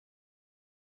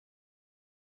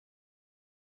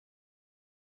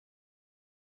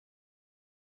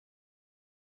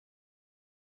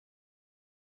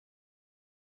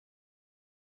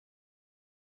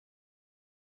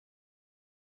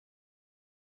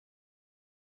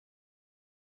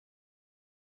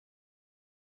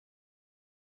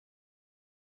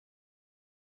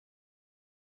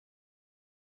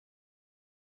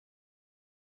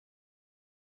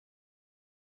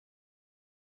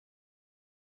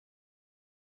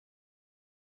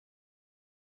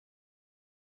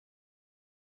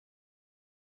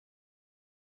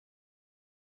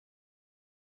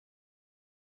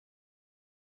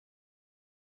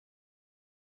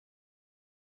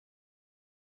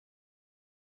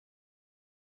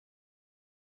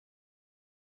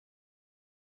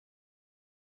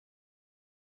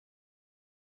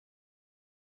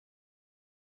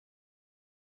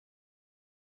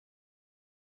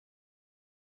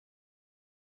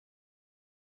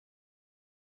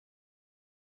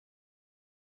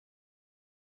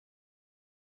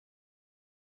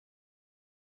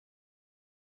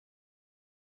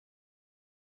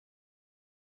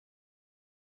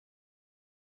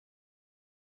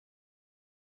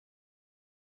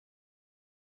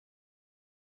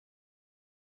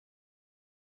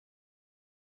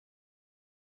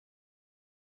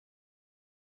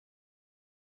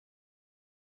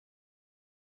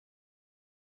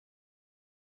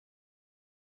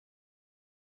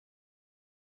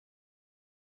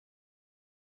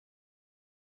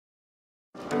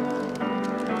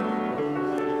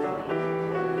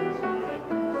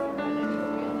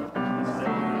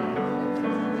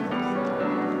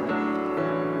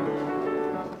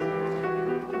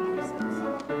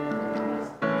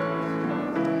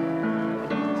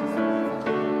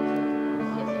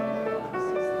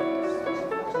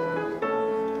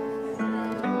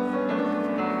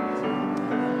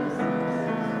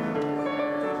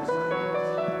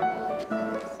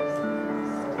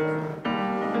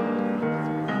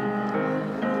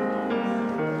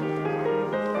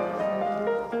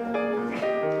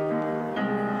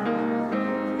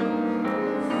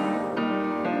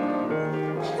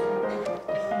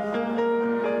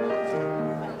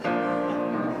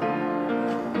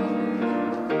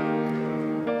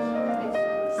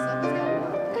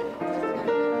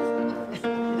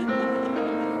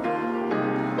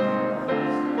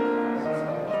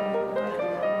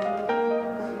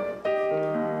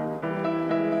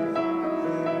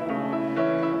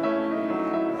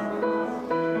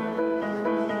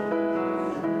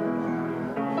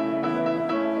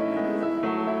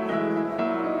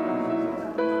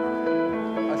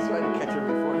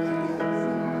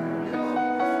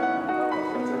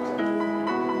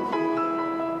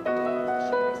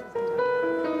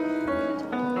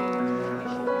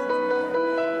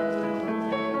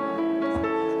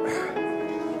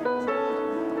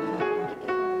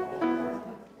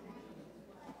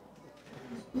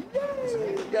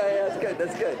good.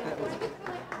 That's good.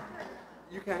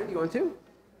 You can. You want to?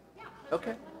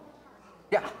 Okay.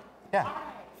 Yeah.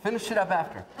 Finish it up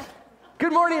after.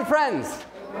 Good morning, friends.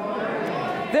 Good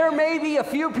morning. There may be a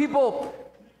few people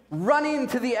running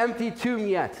to the empty tomb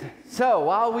yet. So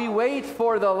while we wait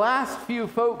for the last few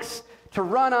folks to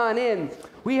run on in,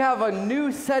 we have a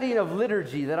new setting of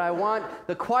liturgy that I want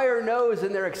the choir knows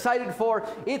and they're excited for.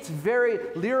 It's very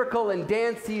lyrical and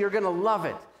dancey. You're going to love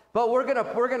it. But we're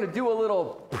gonna do a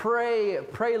little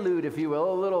prelude, if you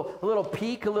will, a little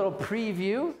peek, a little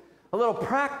preview, a little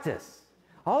practice.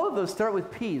 All of those start with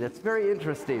P. That's very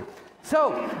interesting.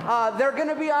 So they're going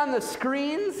to be on the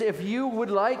screens if you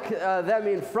would like them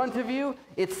in front of you.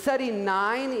 It's setting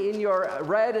 9 in your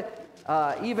red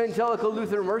Evangelical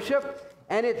Lutheran Worship,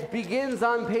 and it begins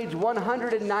on page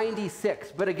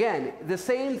 196. But again, the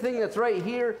same thing that's right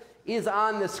here is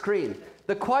on the screen.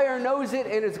 The choir knows it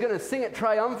and is going to sing it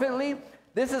triumphantly.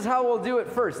 This is how we'll do it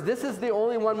first. This is the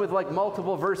only one with like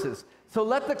multiple verses. So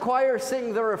let the choir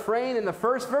sing the refrain in the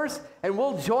first verse, and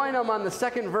we'll join them on the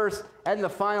second verse and the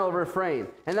final refrain.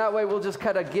 And that way we'll just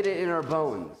kind of get it in our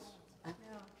bones.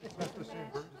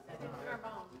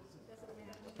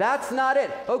 That's not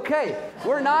it. Okay,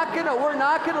 we're not gonna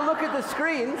look at the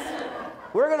screens.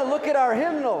 We're gonna look at our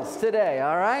hymnals today.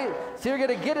 All right. So you're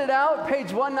gonna get it out,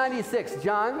 page 196,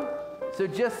 John. So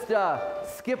just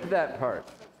skip that part.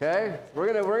 Okay.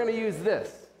 We're gonna use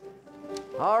this.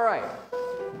 All right.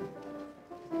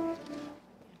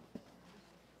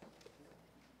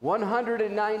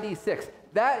 196.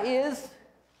 That is,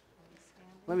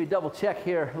 let me double check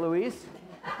here, Louise.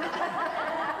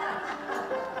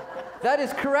 That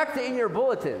is correct in your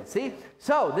bulletin, see?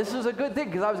 So this is a good thing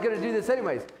because I was going to do this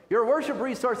anyways. Your worship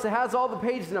resource has all the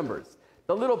page numbers.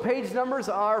 The little page numbers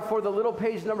are for the little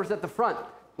page numbers at the front.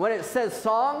 When it says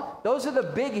song, those are the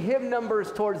big hymn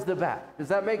numbers towards the back. Does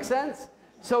that make sense?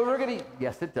 So we're going to,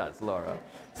 yes it does, Laura.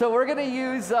 So we're going to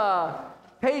use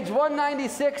page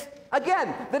 196.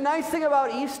 Again, the nice thing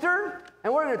about Easter,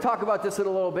 and we're going to talk about this in a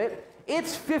little bit,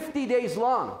 it's 50 days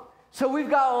long. So we've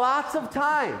got lots of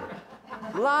time.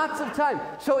 Lots of time.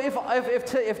 So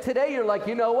if today you're like,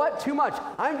 you know what, too much,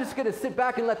 I'm just going to sit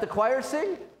back and let the choir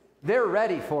sing, they're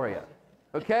ready for you.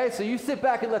 Okay? So you sit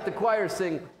back and let the choir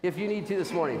sing if you need to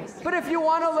this morning. But if you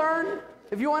want to learn,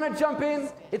 if you want to jump in,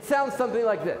 it sounds something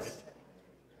like this.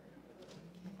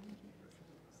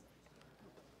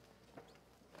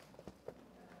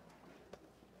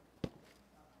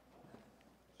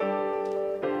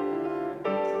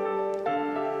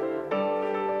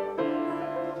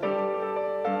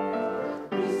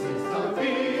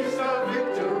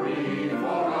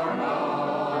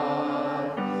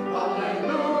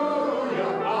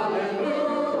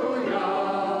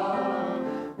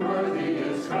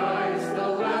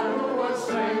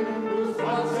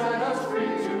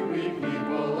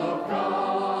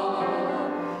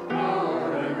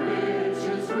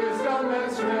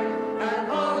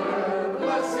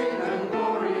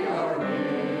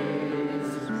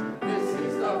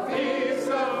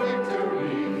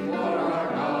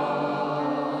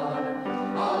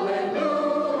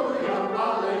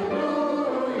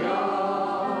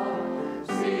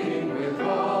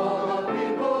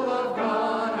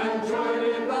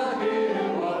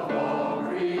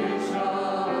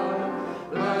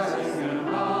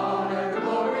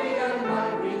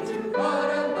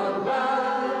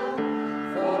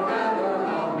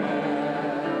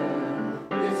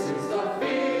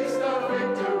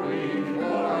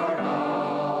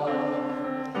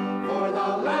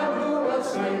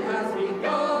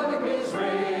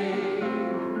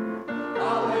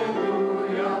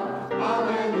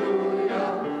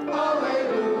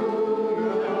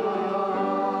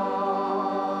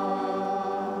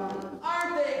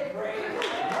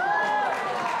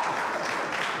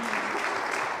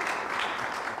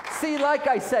 Like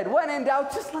I said, when in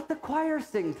doubt, just let the choir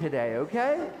sing today,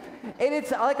 okay? And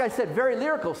it's, like I said, very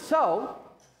lyrical. So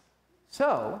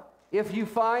if you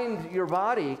find your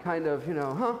body kind of, you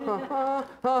know,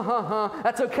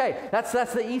 that's okay. That's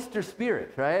the Easter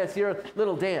spirit, right? It's your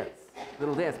little dance.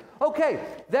 Okay,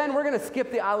 then we're going to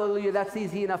skip the Alleluia. That's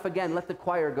easy enough. Again, let the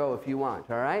choir go if you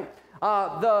want, all right?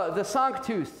 The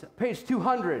Sanctus, page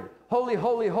 200, Holy,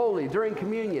 Holy, Holy, during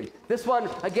communion. This one,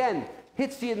 again,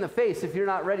 hits you in the face if you're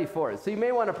not ready for it. So you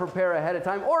may want to prepare ahead of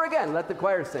time, or again, let the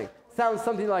choir sing. Sounds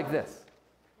something like this.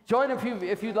 Join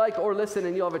if you'd like, or listen,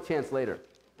 and you'll have a chance later.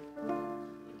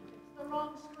 The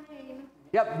wrong screen.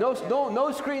 Yep,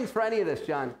 no screens for any of this,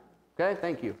 John. Okay,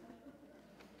 thank you.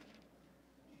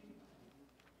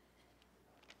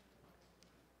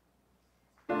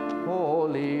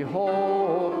 Holy,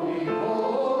 holy,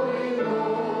 holy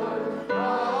Lord,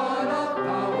 God of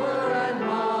power and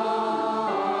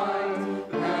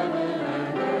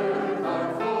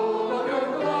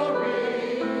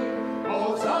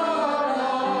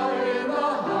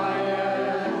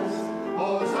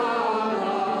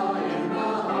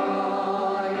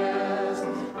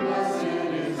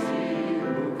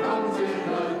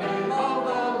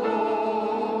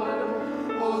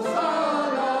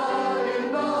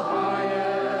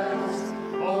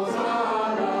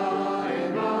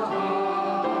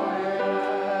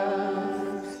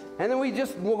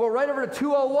we'll go right over to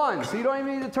 201, so you don't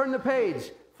even need to turn the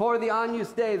page. For the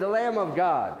Agnus Dei, the Lamb of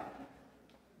God.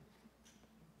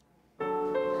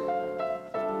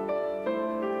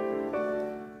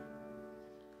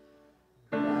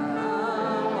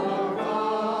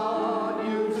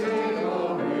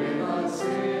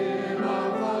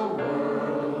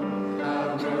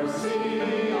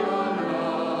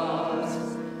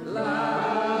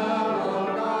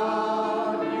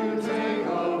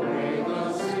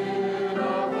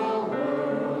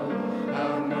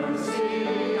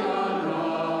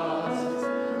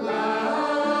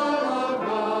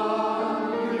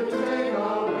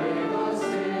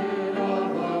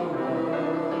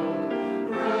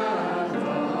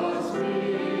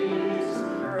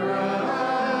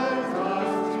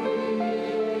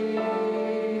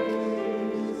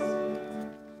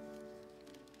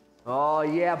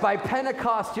 By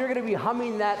Pentecost, you're going to be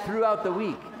humming that throughout the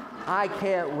week. I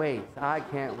can't wait. I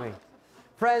can't wait.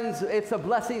 Friends, it's a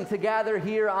blessing to gather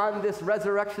here on this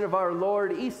resurrection of our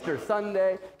Lord, Easter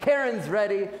Sunday. Karen's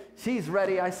ready. She's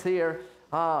ready. I see her.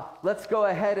 Let's go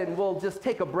ahead and we'll just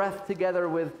take a breath together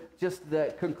with just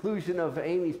the conclusion of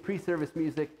Amy's pre-service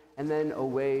music, and then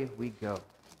away we go.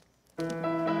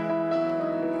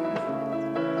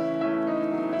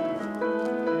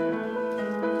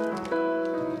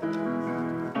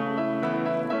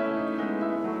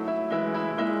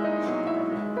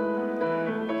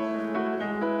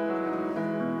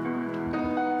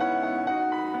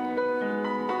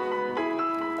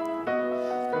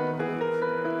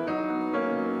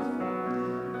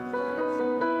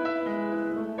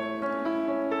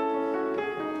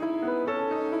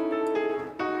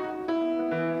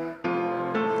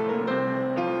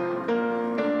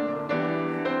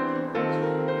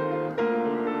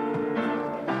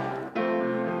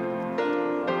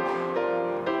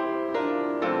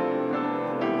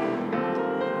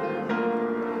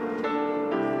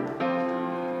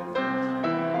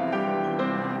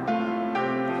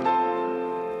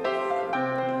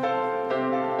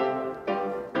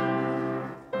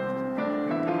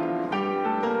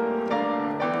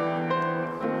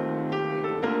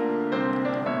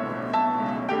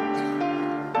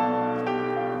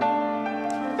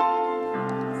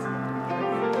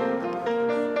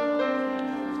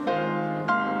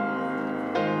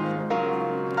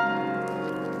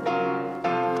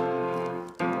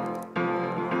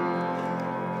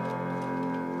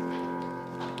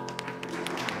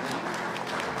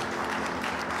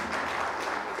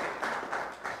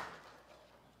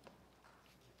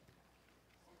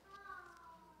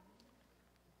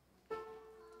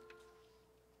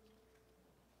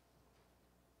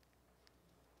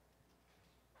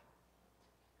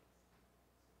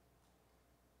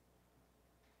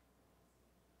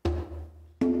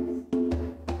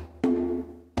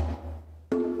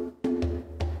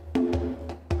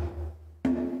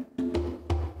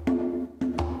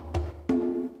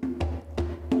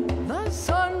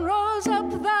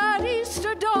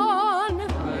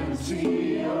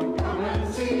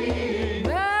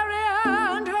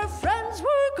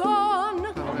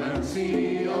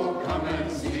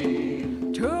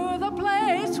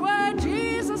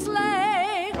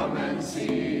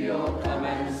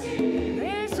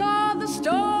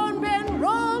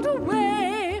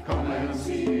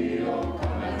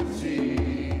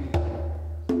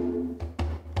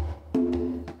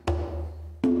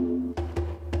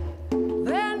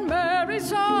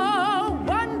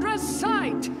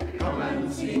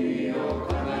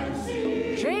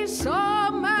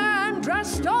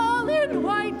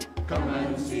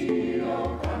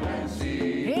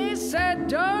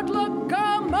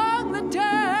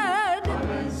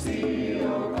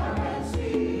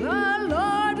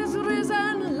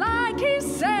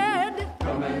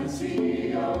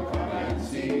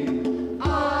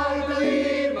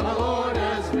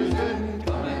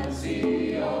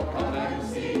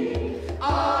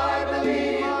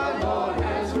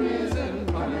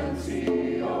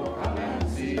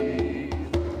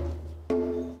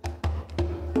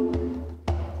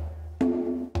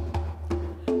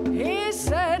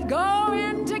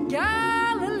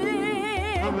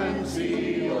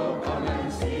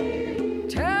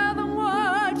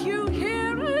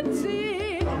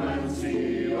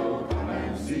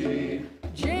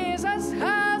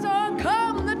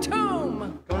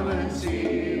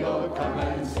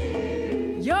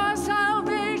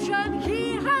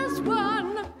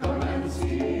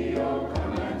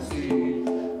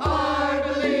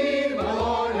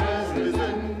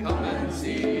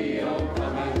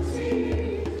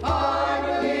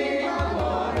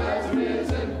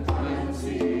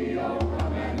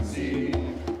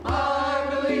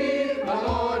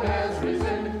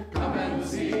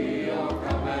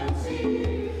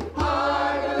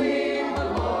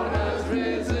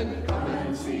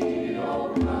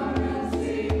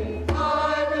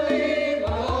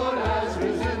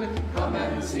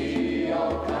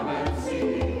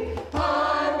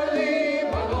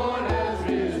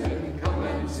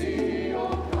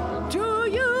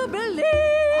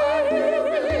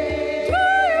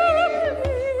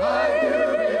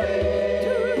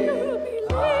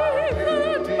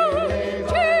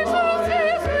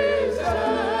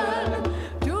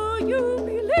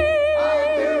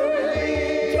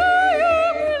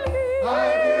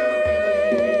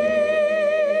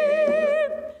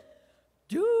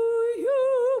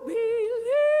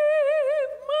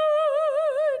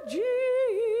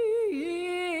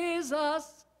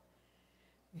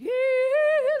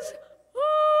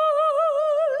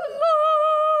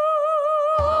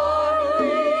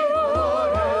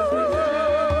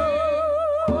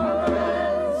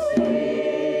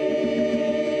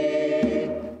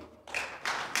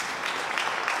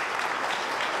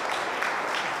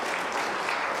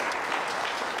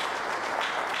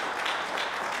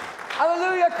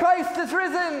 Christ is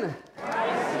risen.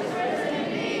 Christ is risen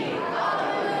indeed.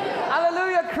 Hallelujah.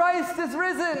 Hallelujah, Christ is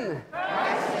risen.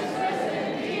 Christ is risen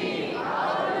indeed.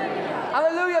 Hallelujah.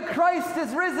 Hallelujah, Christ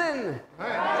is risen.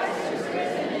 Christ is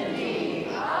risen indeed.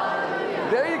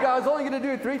 Hallelujah. There you go. I was only going to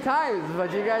do it 3 times,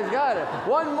 but you guys got it.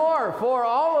 One more for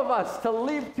all of us to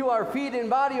leap to our feet in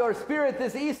body or spirit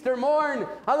this Easter morn.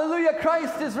 Hallelujah,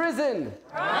 Christ is risen.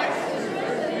 Christ is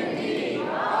risen indeed.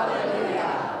 Hallelujah.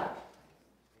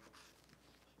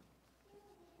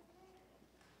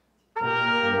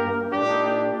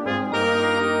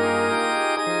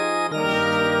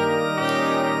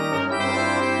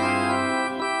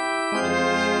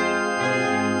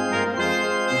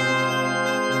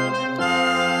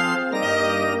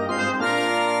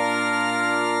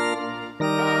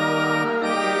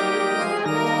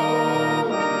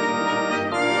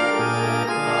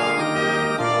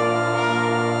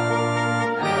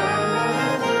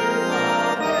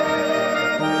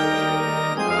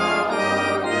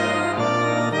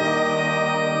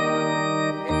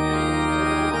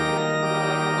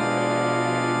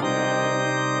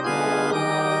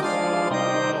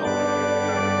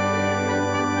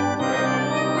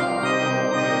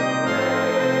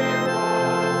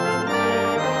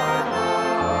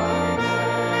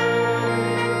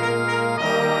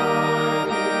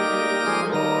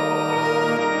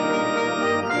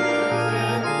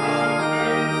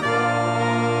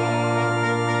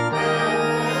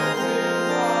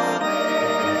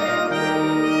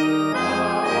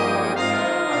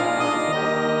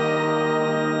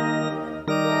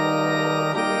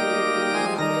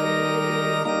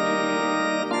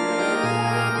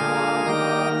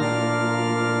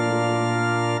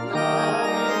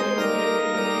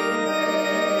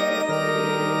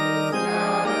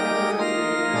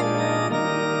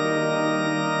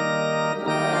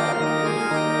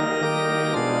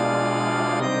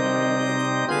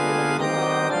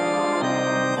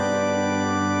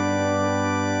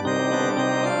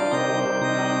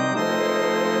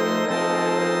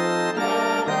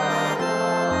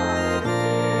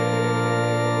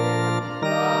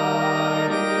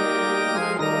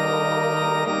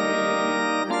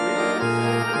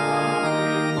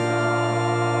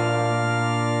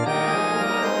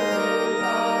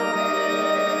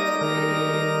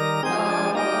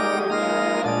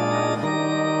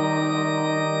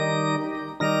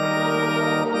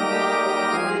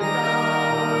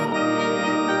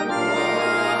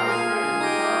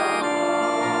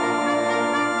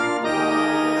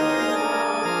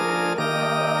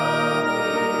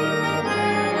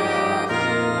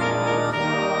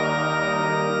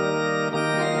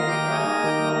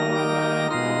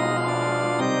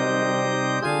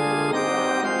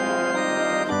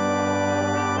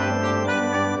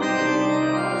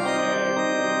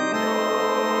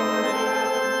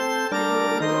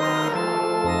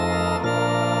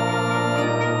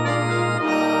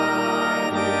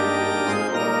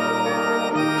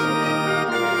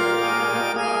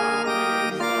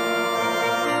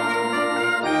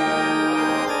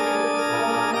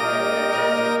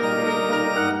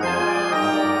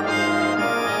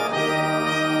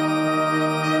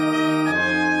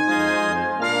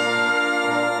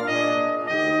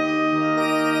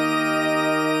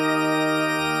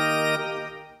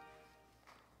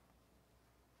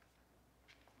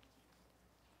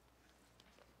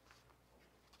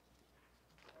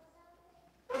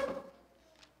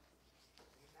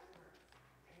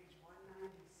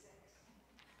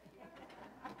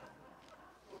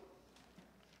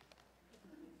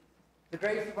 The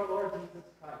grace of our Lord Jesus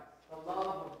Christ, the love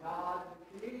of God, and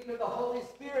the communion of the Holy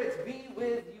Spirit be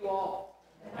with you all.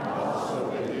 And also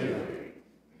with you.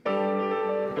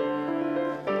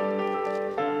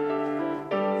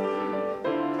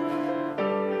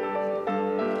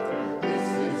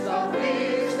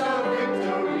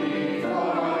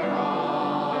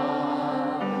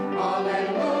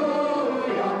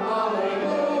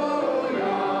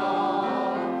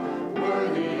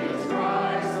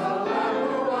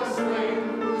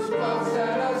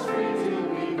 Set us free to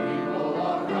be people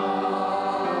of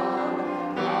God.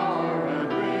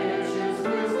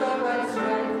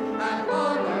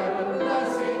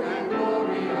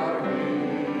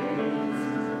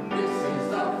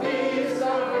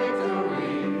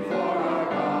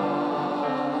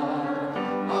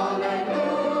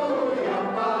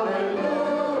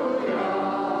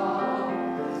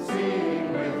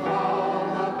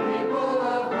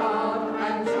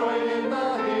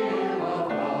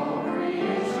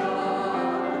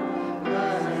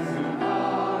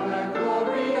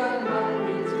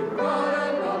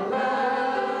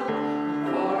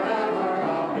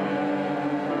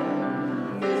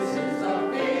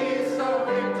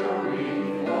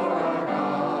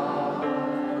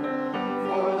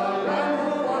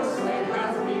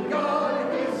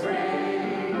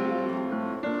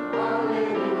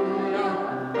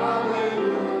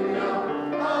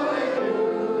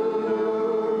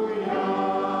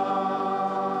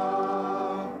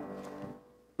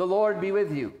 be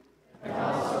with you. And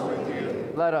also with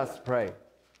you. Let us pray.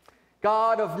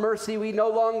 God of mercy, we no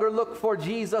longer look for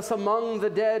Jesus among the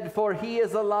dead, for he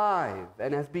is alive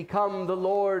and has become the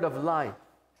Lord of life.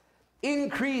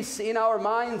 Increase in our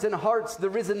minds and hearts the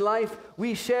risen life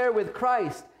we share with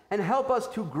Christ, and help us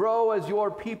to grow as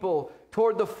your people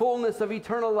toward the fullness of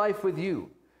eternal life with you.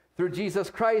 Through Jesus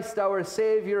Christ, our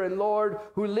Savior and Lord,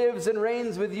 who lives and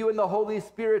reigns with you in the Holy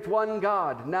Spirit, one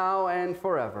God, now and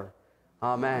forever.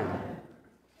 Amen.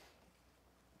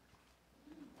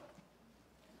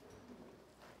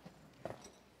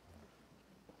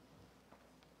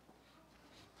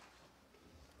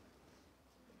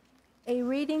 A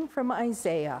reading from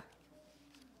Isaiah.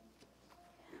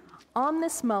 On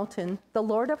this mountain, the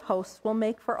Lord of hosts will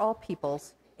make for all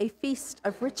peoples a feast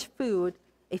of rich food,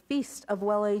 a feast of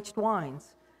well-aged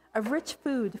wines, of rich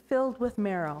food filled with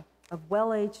marrow, of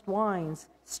well-aged wines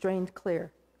strained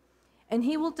clear. And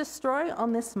he will destroy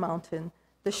on this mountain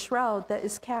the shroud that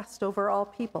is cast over all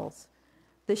peoples,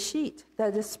 the sheet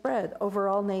that is spread over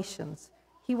all nations.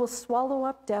 He will swallow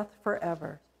up death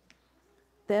forever.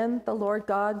 Then the Lord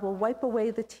God will wipe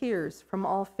away the tears from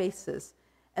all faces,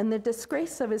 and the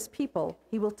disgrace of his people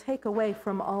he will take away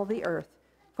from all the earth,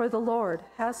 for the Lord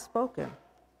has spoken.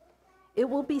 It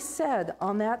will be said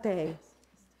on that day,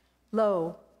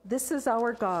 Lo, this is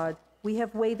our God, we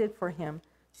have waited for him,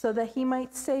 so that he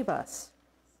might save us.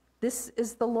 This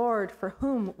is the Lord for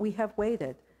whom we have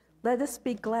waited. Let us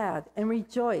be glad and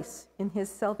rejoice in his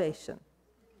salvation.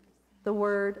 The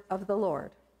word of the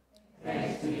Lord.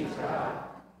 Thanks be to God.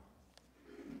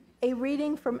 A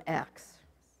reading from Acts.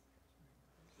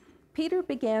 Peter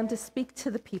began to speak to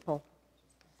the people.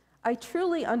 I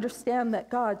truly understand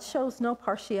that God shows no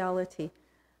partiality,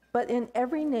 but in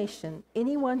every nation,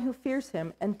 anyone who fears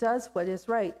him and does what is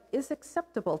right is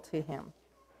acceptable to him.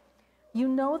 You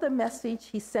know the message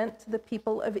he sent to the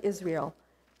people of Israel,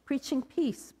 preaching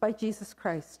peace by Jesus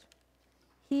Christ.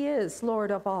 He is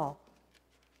Lord of all.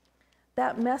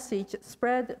 That message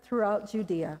spread throughout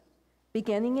Judea,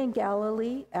 beginning in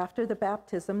Galilee after the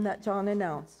baptism that John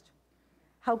announced,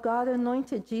 how God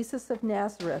anointed Jesus of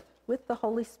Nazareth with the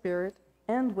Holy Spirit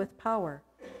and with power,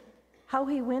 how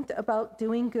he went about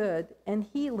doing good and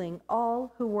healing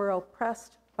all who were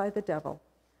oppressed by the devil,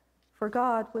 for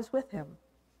God was with him.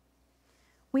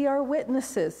 We are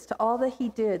witnesses to all that he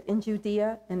did in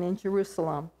Judea and in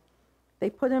Jerusalem. They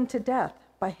put him to death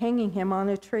by hanging him on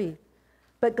a tree,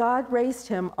 but God raised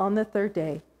him on the third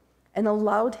day and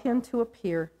allowed him to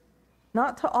appear,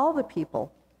 not to all the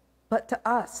people, but to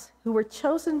us who were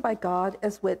chosen by God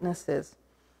as witnesses,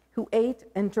 who ate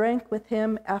and drank with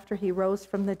him after he rose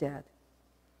from the dead.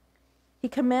 He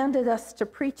commanded us to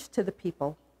preach to the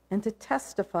people and to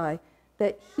testify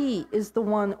that he is the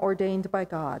one ordained by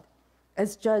God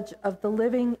as judge of the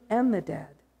living and the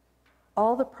dead.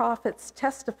 All the prophets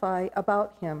testify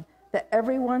about him that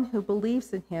everyone who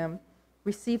believes in him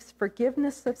receives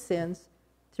forgiveness of sins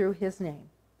through his name.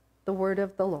 The word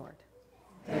of the Lord.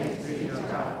 Thanks be to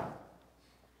God.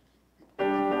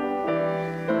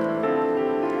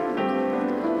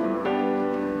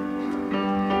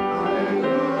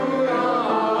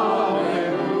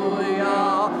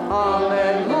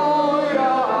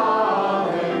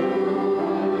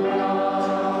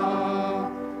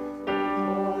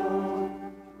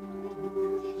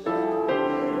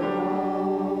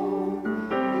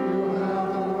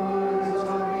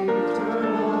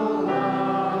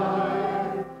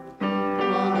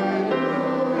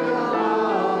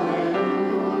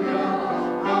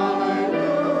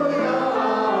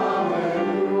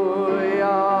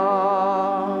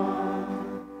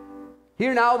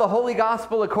 Hear now the Holy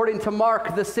Gospel according to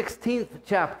Mark, the 16th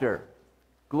chapter.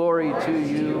 Glory to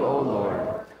you, O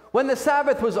Lord. When the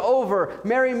Sabbath was over,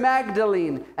 Mary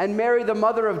Magdalene and Mary, the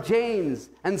mother of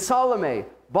James, and Salome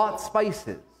bought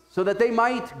spices so that they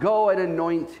might go and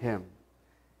anoint him.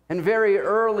 And very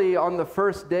early on the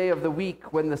first day of the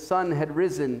week, when the sun had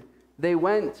risen, they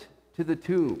went to the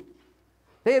tomb.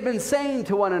 They had been saying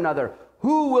to one another,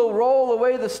 "Who will roll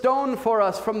away the stone for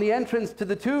us from the entrance to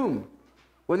the tomb?"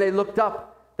 When they looked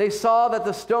up, they saw that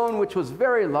the stone, which was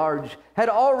very large, had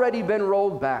already been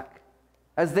rolled back.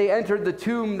 As they entered the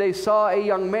tomb, they saw a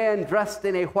young man dressed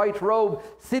in a white robe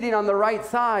sitting on the right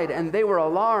side, and they were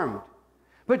alarmed.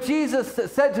 But Jesus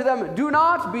said to them, "Do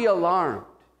not be alarmed.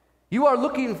 You are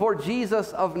looking for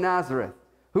Jesus of Nazareth,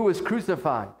 who was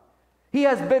crucified. He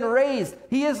has been raised.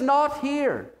 He is not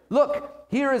here. Look,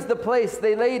 here is the place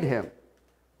they laid him.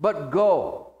 But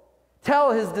go,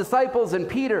 tell his disciples and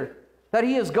Peter that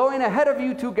he is going ahead of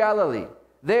you to Galilee.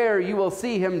 There you will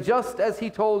see him just as he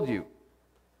told you."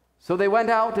 So they went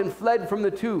out and fled from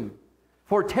the tomb,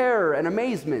 for terror and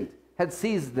amazement had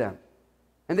seized them,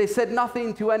 and they said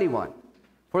nothing to anyone,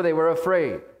 for they were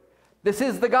afraid. This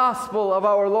is the gospel of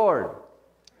our Lord.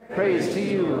 Praise to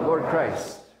you, Lord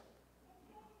Christ.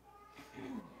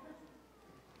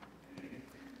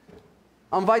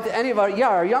 I'll invite any of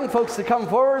our young folks to come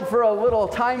forward for a little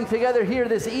time together here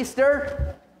this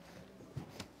Easter.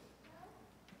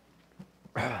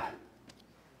 It's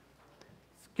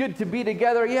good to be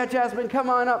together. Yeah, Jasmine, come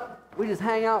on up. We just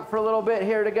hang out for a little bit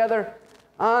here together.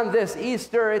 On this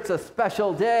Easter, it's a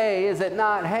special day, is it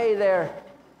not? Hey there.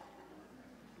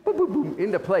 Boom, boom, boom,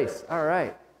 into place. All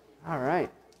right. All right.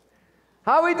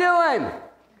 How we doing?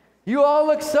 You all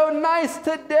look so nice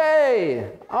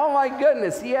today. Oh my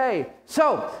goodness, yay.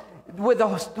 So,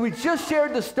 we just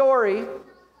shared the story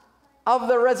of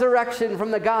the resurrection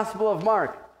from the Gospel of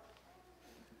Mark.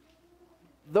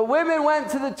 The women went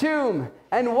to the tomb,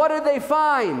 and what did they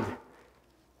find?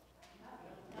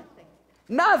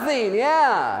 Nothing,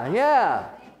 yeah.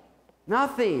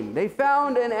 Nothing. They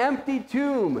found an empty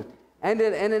tomb and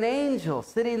an angel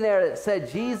sitting there that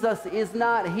said, Jesus is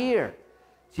not here.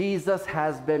 Jesus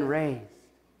has been raised.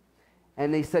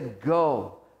 And they said,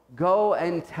 go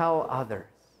and tell others.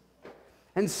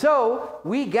 And so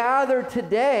we gather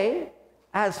today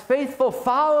as faithful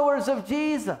followers of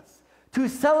Jesus to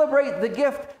celebrate the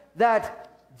gift that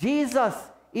Jesus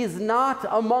is not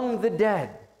among the dead,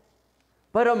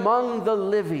 but among the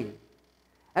living.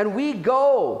 And we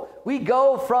go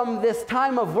from this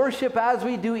time of worship as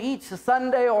we do each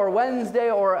Sunday or Wednesday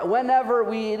or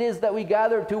whenever it is that we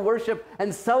gather to worship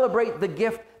and celebrate the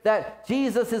gift that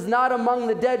Jesus is not among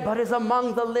the dead, but is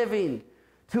among the living,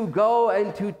 to go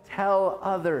and to tell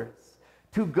others,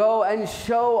 to go and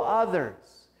show others.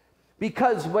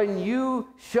 Because when you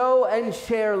show and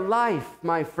share life,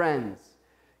 my friends,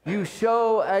 you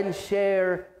show and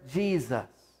share Jesus.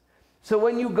 So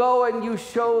when you go and you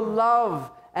show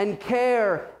love and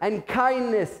care and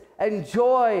kindness and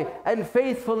joy and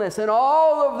faithfulness and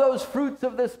all of those fruits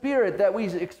of the Spirit that we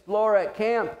explore at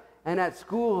camp and at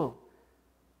school,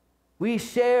 we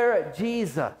share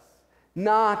Jesus,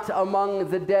 not among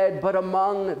the dead, but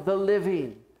among the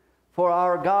living. For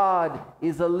our God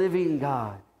is a living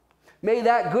God. May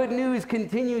that good news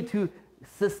continue to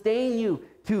sustain you,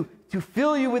 to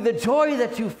fill you with the joy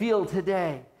that you feel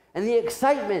today and the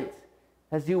excitement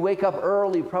as you wake up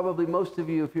early, probably most of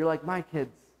you, if you're like my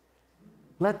kids.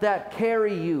 Let that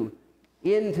carry you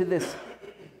into this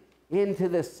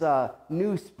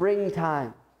new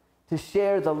springtime to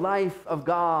share the life of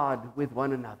God with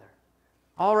one another.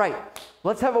 All right,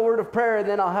 let's have a word of prayer, and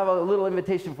then I'll have a little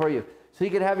invitation for you. So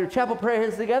you can have your chapel prayer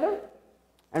hands together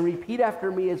and repeat after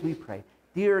me as we pray.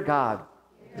 Dear God,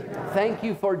 thank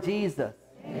you for Jesus,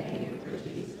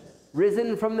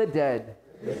 risen from the dead,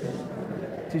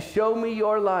 to show me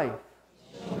your life.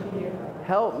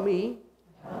 Help me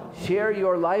share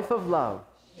your life of love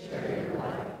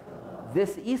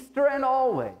this Easter and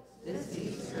always.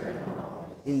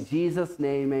 In Jesus'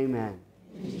 name, amen.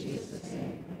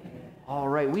 All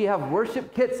right, we have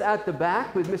worship kits at the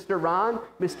back with Mr. Ron,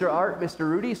 Mr. Art, Mr.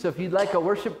 Rudy. So if you'd like a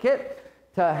worship kit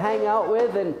to hang out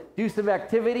with and do some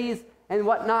activities and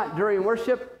whatnot during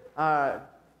worship,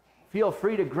 feel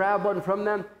free to grab one from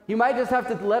them. You might just have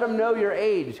to let them know your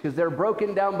age because they're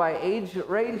broken down by age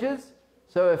ranges.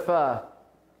 So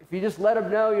if you just let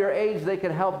them know your age, they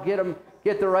can help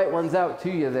get the right ones out to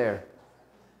you there.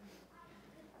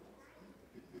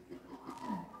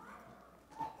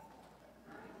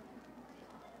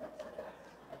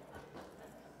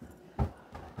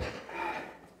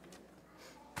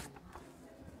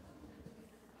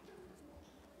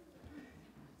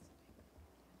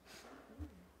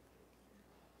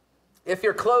 If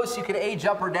you're close, you can age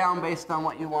up or down based on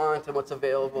what you want and what's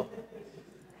available.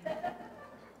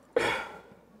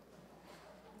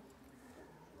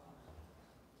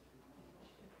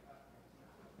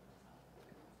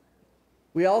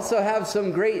 We also have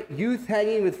some great youth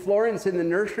hanging with Florence in the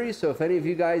nursery, so if any of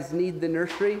you guys need the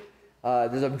nursery,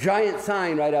 there's a giant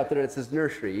sign right out there that says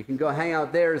nursery. You can go hang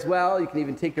out there as well. You can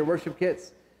even take your worship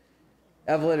kits.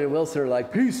 Evelyn and Wilson are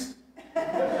like, peace.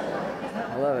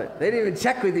 I love it. They didn't even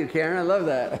check with you, Karen. I love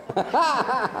that.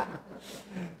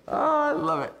 Oh, I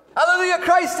love it. Hallelujah,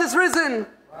 Christ is risen.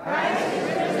 Christ is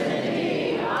risen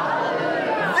indeed.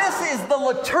 Hallelujah. This is the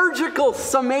liturgical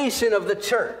summation of the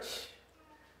church.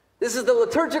 This is the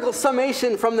liturgical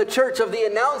summation from the church of the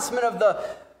announcement of the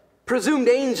presumed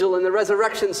angel in the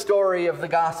resurrection story of the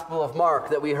Gospel of Mark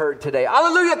that we heard today.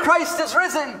 Hallelujah, Christ is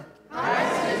risen.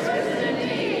 Christ is risen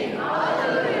indeed.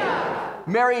 Hallelujah.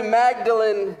 Mary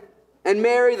Magdalene and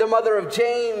Mary, the mother of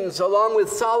James, along with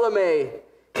Salome,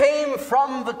 came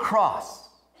from the cross.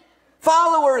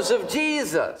 followers of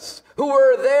Jesus who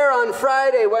were there on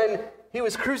Friday when he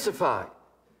was crucified.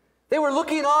 They were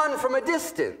looking on from a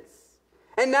distance,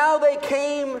 and now they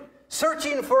came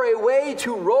searching for a way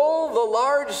to roll the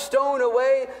large stone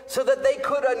away so that they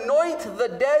could anoint the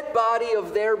dead body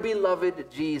of their beloved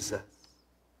Jesus.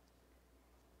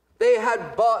 They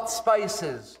had bought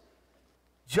spices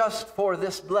just for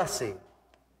this blessing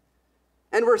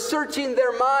and were searching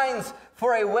their minds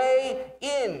for a way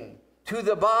in to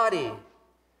the body,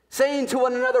 saying to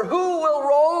one another, "Who will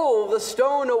roll the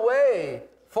stone away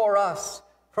for us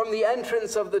from the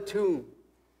entrance of the tomb?"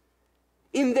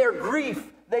 In their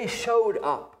grief, they showed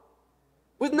up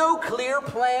with no clear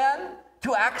plan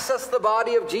to access the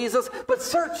body of Jesus, but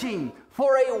searching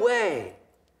for a way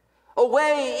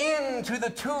into the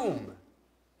tomb,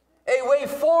 a way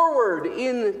forward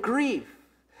in grief,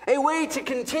 a way to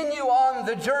continue on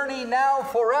the journey now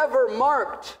forever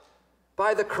marked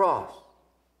by the cross.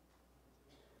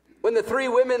 When the three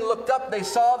women looked up, they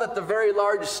saw that the very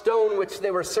large stone which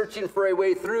they were searching for a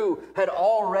way through had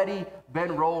already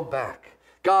been rolled back.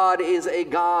 God is a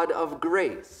God of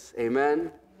grace.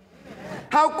 Amen?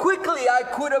 How quickly I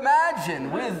could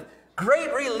imagine, with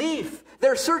great relief,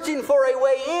 their searching for a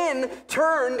way in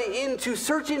turned into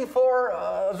searching for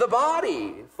the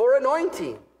body, for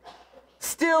anointing.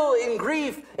 Still in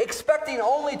grief, expecting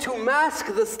only to mask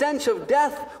the stench of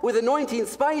death with anointing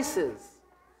spices.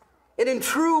 And in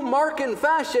true Markan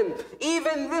fashion,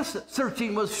 even this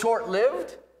searching was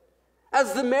short-lived.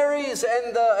 As the Marys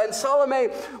and Salome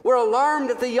were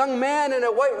alarmed at the young man in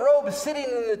a white robe sitting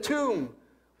in the tomb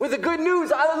with the good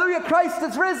news, "Hallelujah, Christ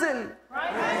is risen."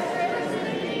 Christ is risen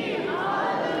indeed.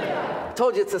 Hallelujah. I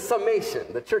told you it's a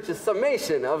summation, the church's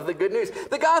summation of the good news.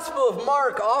 The Gospel of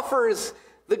Mark offers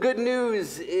the good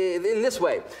news in this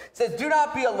way. It says, "Do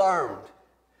not be alarmed,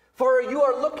 for you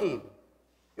are looking,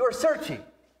 you are searching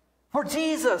for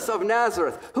Jesus of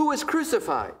Nazareth, who was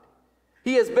crucified.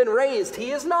 He has been raised.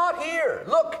 He is not here.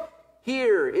 Look,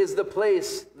 here is the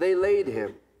place they laid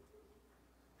him.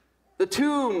 The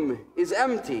tomb is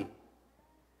empty.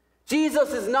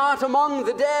 Jesus is not among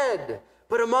the dead,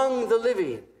 but among the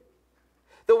living."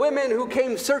 The women who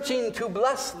came searching to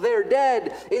bless their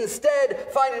dead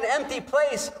instead find an empty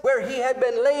place where he had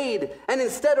been laid. And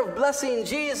instead of blessing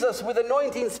Jesus with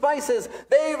anointing spices,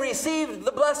 they received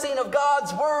the blessing of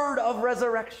God's word of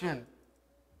resurrection,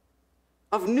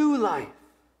 of new life.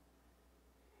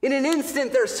 In an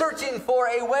instant, they're searching for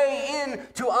a way in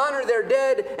to honor their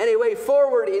dead, and a way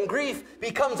forward in grief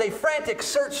becomes a frantic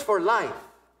search for life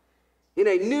in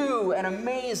a new and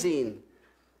amazing,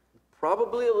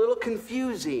 probably a little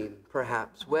confusing,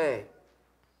 perhaps, way.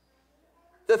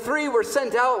 The three were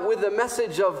sent out with the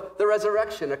message of the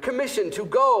resurrection, a commission to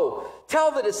go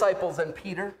tell the disciples and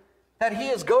Peter that he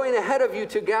is going ahead of you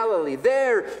to Galilee.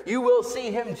 There you will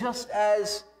see him just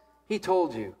as he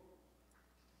told you.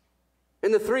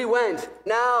 And the three went,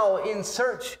 now in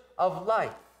search of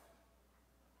life.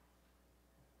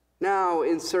 Now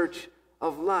in search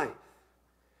of life.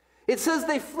 It says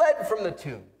they fled from the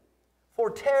tomb,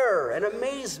 for terror and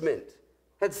amazement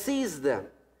had seized them.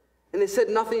 And they said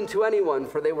nothing to anyone,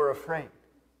 for they were afraid.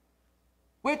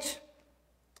 Which,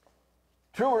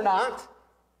 true or not,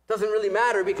 doesn't really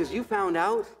matter, because you found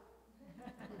out.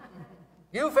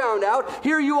 You found out.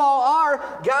 Here you all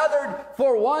are, gathered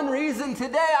for one reason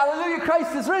today. Hallelujah,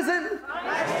 Christ is risen.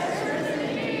 Christ is risen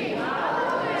indeed.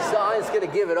 Hallelujah. So I'm just going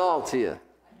to give it all to you.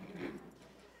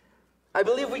 I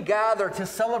believe we gather to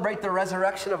celebrate the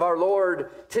resurrection of our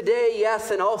Lord today,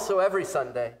 yes, and also every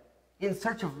Sunday, in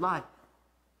search of life.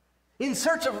 In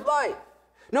search of life.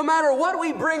 No matter what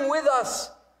we bring with us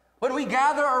when we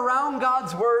gather around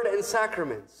God's word and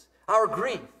sacraments, our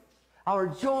grief, our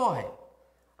joy,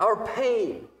 our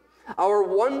pain, our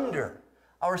wonder,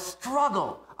 our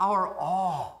struggle, our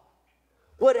awe.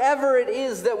 Whatever it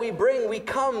is that we bring, we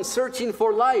come searching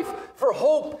for life, for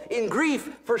hope in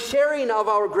grief, for sharing of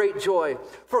our great joy,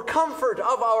 for comfort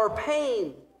of our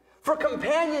pain, for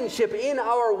companionship in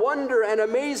our wonder and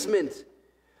amazement,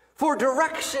 for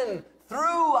direction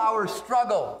through our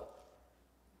struggle,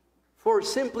 for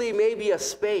simply maybe a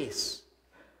space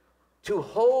to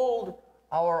hold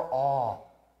our awe.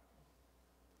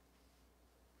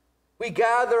 We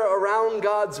gather around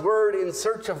God's word in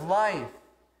search of life.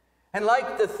 And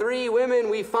like the three women,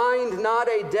 we find not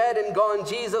a dead and gone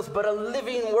Jesus, but a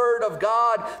living word of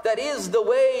God that is the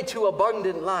way to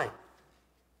abundant life.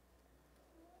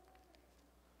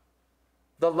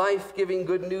 The life-giving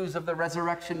good news of the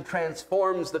resurrection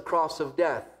transforms the cross of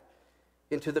death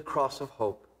into the cross of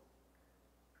hope.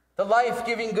 The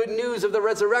life-giving good news of the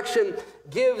resurrection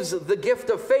gives the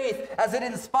gift of faith as it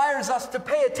inspires us to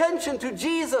pay attention to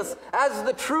Jesus as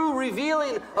the true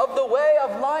revealing of the way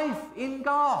of life in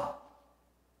God.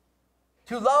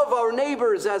 To love our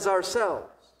neighbors as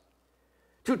ourselves.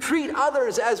 To treat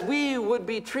others as we would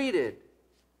be treated.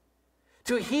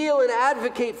 To heal and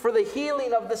advocate for the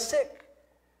healing of the sick.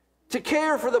 To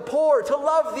care for the poor. To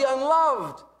love the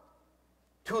unloved.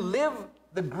 To live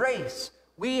the grace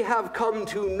we have come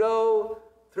to know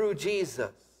through Jesus.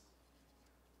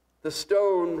 The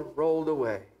stone rolled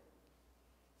away.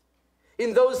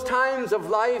 In those times of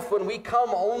life when we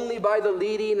come only by the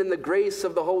leading and the grace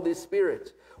of the Holy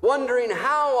Spirit, wondering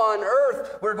how on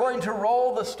earth we're going to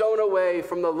roll the stone away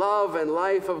from the love and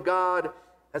life of God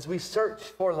as we search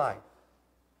for life.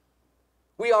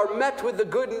 We are met with the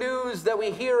good news that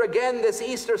we hear again this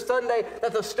Easter Sunday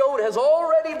that the stone has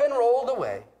already been rolled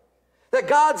away. That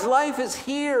God's life is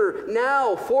here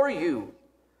now for you.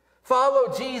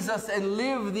 Follow Jesus and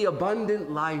live the abundant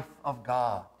life of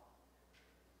God.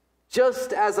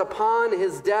 Just as upon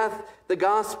his death, the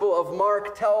Gospel of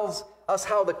Mark tells us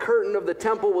how the curtain of the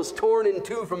temple was torn in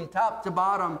two from top to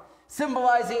bottom,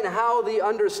 symbolizing how the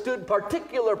understood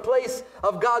particular place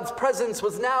of God's presence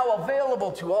was now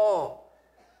available to all.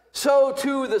 So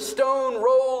too the stone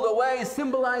rolled away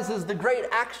symbolizes the great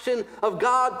action of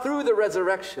God through the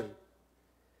resurrection,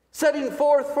 setting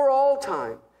forth for all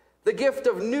time the gift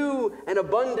of new and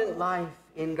abundant life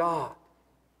in God,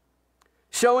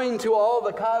 showing to all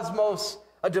the cosmos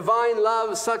a divine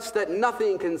love such that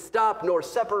nothing can stop nor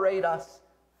separate us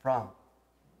from.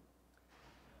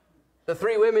 The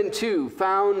three women, too,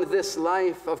 found this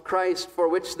life of Christ for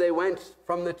which they went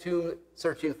from the tomb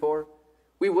searching for.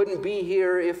 We wouldn't be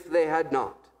here if they had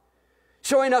not.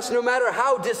 Showing us no matter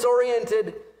how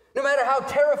disoriented, no matter how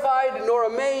terrified nor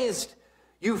amazed,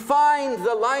 you find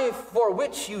the life for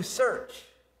which you search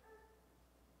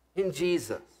in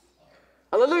Jesus.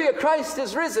 Hallelujah, Christ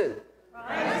is risen.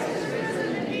 Christ is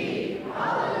risen indeed.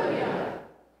 Hallelujah.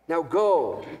 Now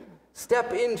go,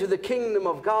 step into the kingdom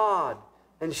of God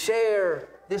and share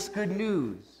this good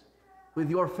news with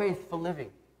your faithful living.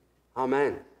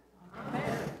 Amen.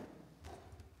 Amen.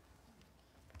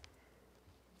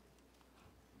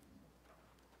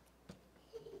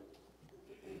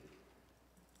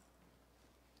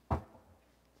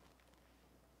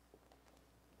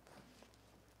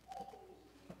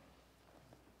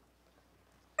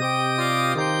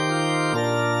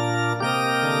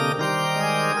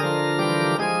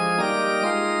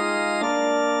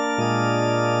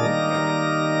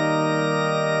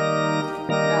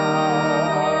 Now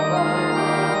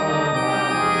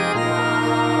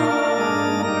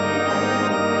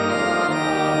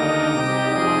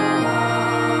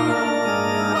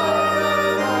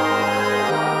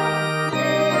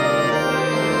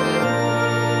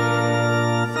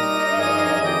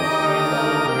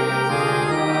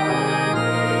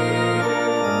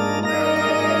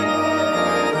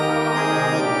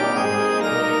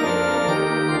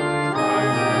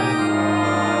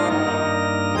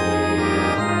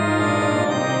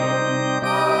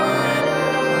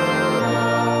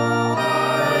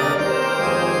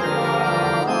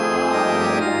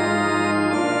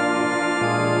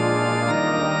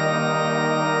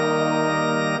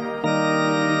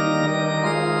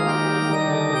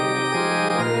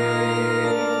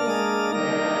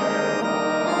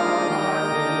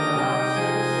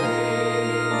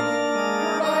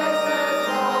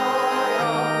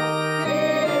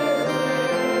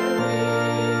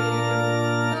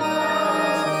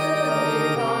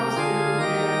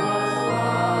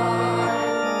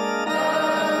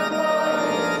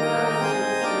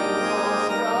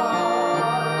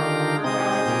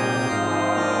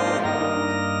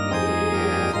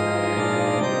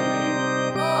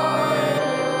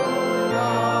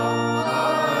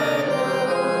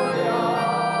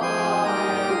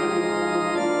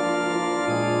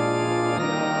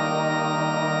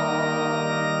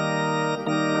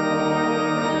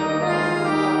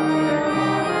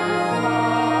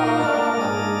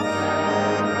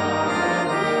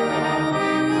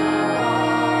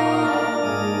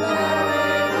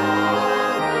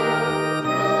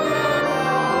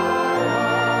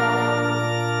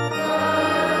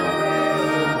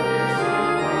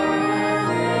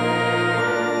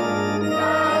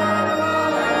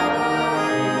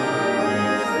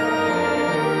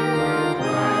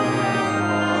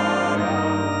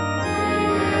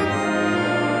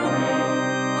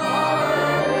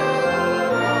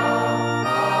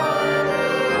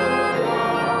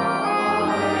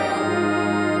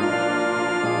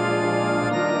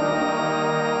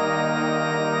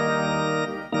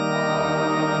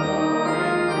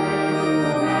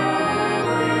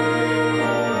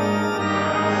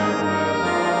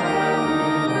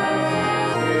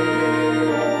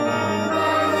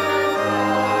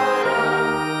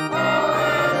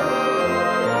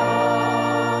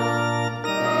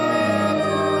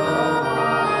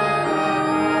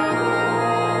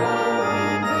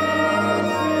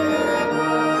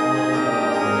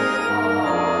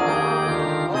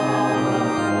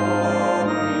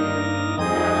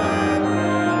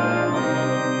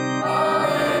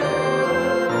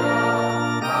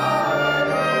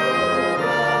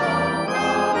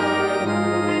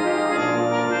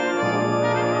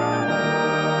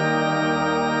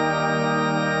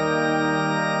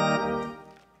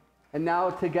And now,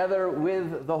 together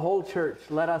with the whole church,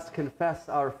 let us confess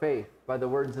our faith by the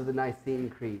words of the Nicene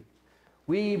Creed.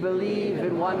 We believe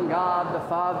in one God, the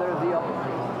Father, the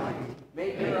Almighty,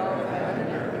 maker of heaven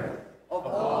and earth, of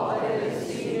all that is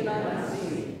seen and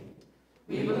unseen.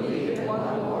 We believe in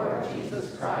one Lord,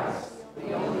 Jesus Christ,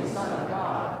 the only Son of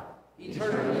God,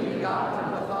 eternally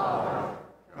begotten of the Father,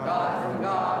 God from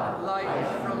God,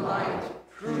 light from light,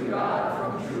 true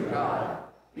God from true God,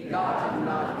 begotten,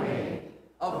 not made,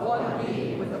 of one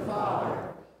being with the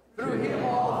Father. Through him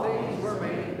all things were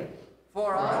made.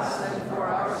 For us and for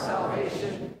our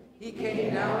salvation, he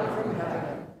came down from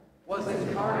heaven, was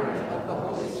incarnate of the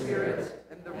Holy Spirit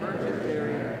and the Virgin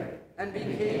Mary, and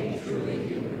became truly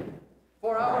human.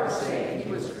 For our sake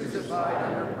he was crucified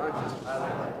under Pontius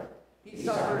Pilate. He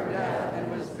suffered death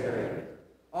and was buried.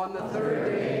 On the third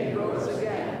day he rose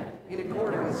again, in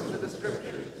accordance with the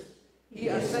Scriptures. He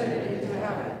ascended into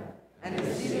heaven, and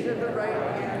is seated at the right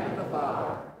hand of the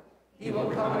Father. He will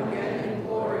come again in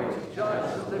glory to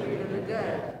judge the living and the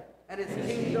dead, and his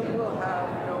kingdom will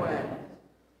have no end.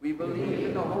 We believe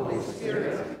in the Holy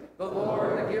Spirit, the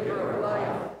Lord, the giver of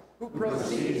life, who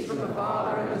proceeds from the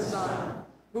Father and the Son,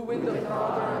 who with the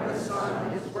Father and the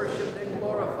Son is worshipped and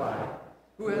glorified,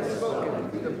 who has spoken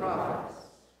through the prophets.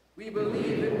 We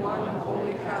believe in one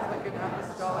holy Catholic and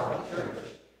Apostolic Church.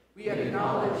 We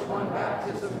acknowledge one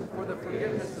baptism for the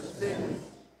forgiveness of sins.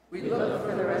 We look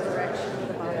for the resurrection of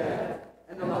the dead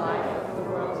and the life of the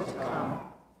world to come.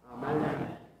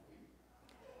 Amen.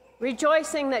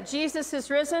 Rejoicing that Jesus is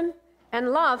risen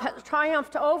and love has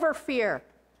triumphed over fear,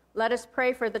 let us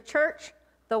pray for the church,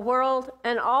 the world,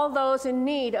 and all those in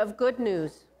need of good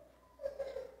news.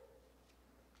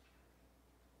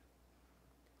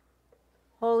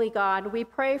 Holy God, we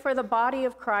pray for the body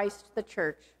of Christ, the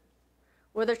church.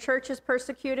 Where the church is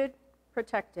persecuted,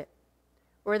 protect it.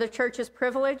 Where the church is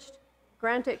privileged,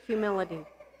 grant it humility.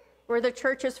 Where the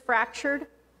church is fractured,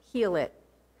 heal it.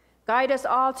 Guide us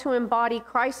all to embody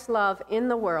Christ's love in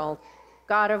the world.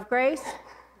 God of grace,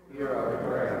 hear our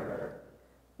prayer.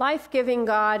 Life-giving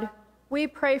God, we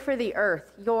pray for the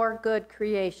earth, your good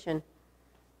creation.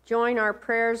 Join our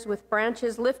prayers with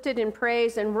branches lifted in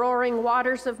praise and roaring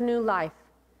waters of new life,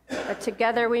 that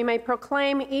together we may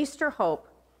proclaim Easter hope.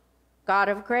 God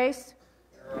of grace,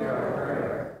 hear our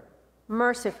prayer.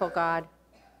 Merciful God,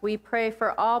 we pray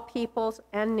for all peoples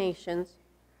and nations,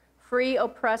 free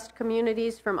oppressed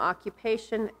communities from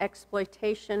occupation,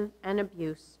 exploitation, and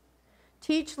abuse.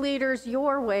 Teach leaders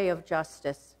your way of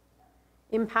justice.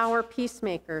 Empower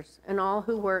peacemakers and all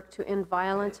who work to end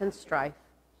violence and strife.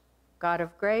 God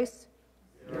of grace,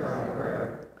 hear our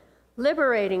prayer.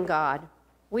 Liberating God,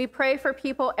 we pray for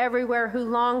people everywhere who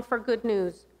long for good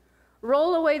news.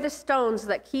 Roll away the stones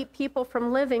that keep people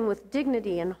from living with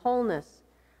dignity and wholeness.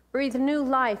 Breathe new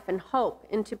life and hope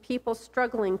into people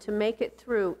struggling to make it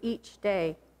through each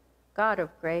day. God of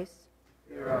grace,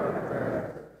 hear our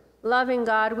prayer. Loving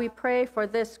God, we pray for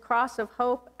this cross of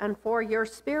hope and for your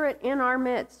Spirit in our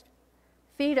midst.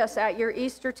 Feed us at your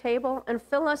Easter table and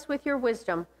fill us with your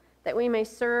wisdom that we may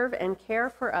serve and care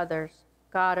for others.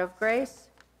 God of grace,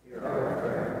 hear our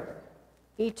prayer.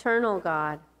 Eternal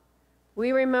God,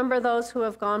 we remember those who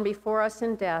have gone before us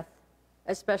in death,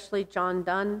 especially John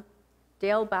Donne,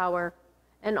 Dale Bauer,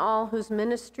 and all whose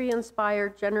ministry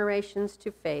inspired generations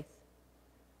to faith.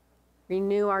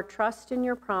 Renew our trust in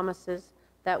your promises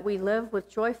that we live with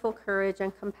joyful courage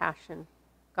and compassion.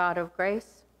 God of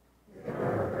grace,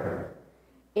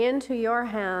 into your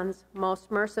hands,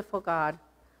 most merciful God,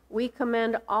 we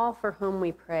commend all for whom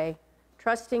we pray,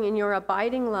 trusting in your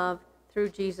abiding love through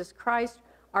Jesus Christ,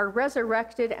 our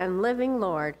resurrected and living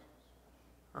Lord.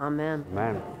 Amen.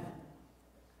 Amen.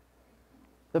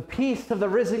 The peace of the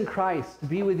risen Christ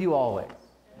be with you always.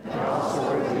 And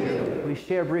also with you. We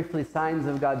share briefly signs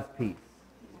of God's peace.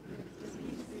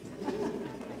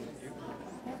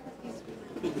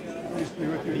 Peace be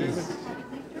with you.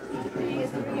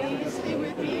 Peace be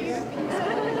with you.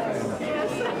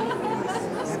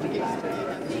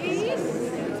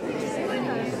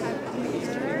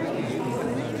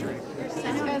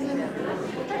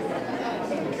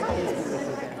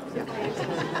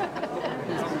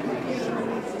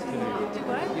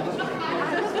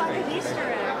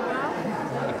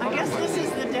 I guess this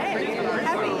is the day.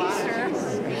 Happy Easter.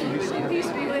 Peace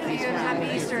be with you and happy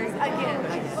Easter again.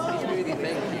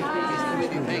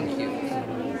 Thank you.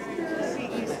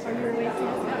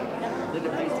 Linda,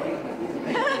 please.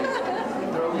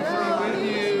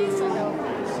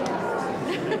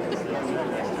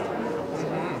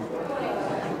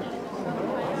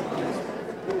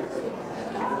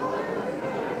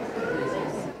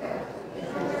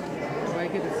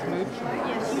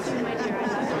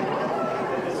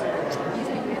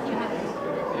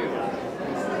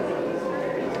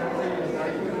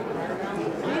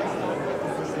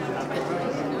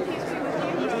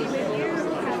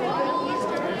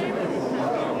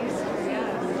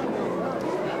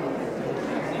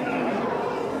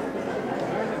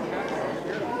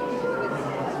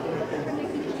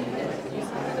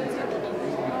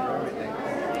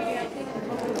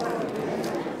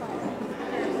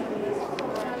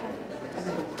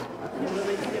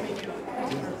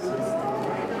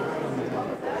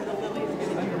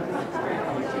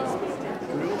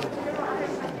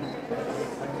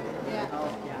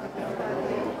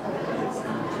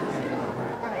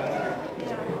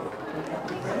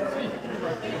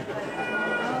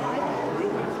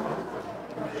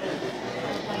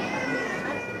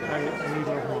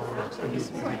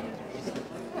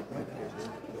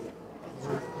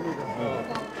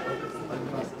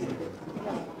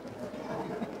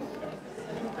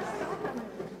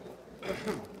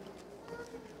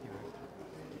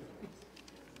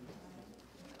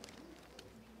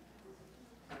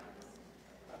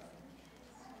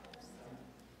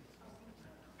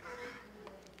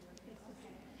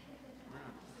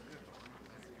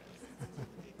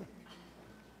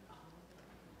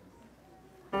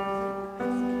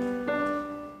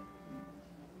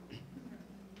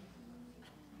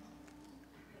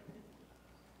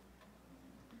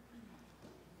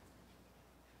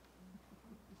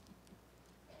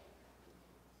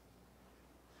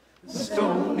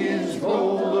 stone is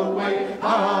rolled away,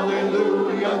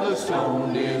 hallelujah, the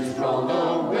stone is rolled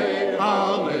away,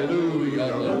 hallelujah,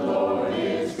 the Lord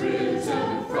is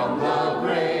risen from the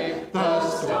grave, the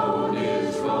stone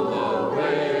is rolled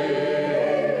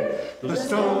away, the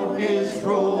stone is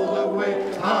rolled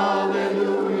away,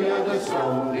 hallelujah, the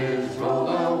stone is rolled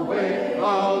away,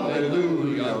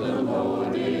 hallelujah, the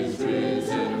Lord is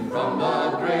risen from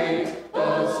the grave,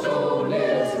 the stone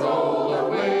is rolled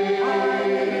away.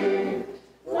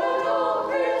 Let all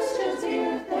Christians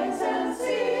hear thanks and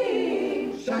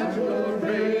sing. Shout your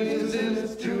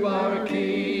praises to our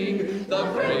King. The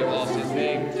grave lost his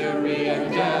victory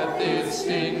and death its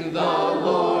sting. The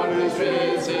Lord is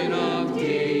risen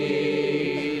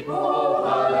indeed. Oh,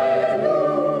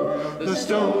 hallelujah. The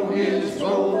stone is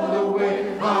rolled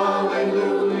away.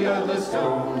 Hallelujah. The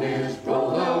stone is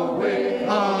rolled away.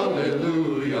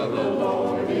 Hallelujah. The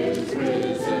Lord is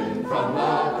risen from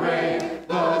the grave.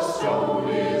 The stone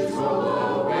is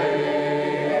rolled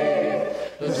away.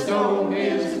 The stone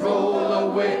is rolled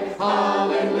away.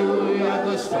 Hallelujah.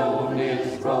 The stone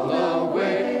is rolled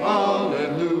away.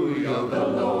 Hallelujah. The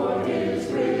Lord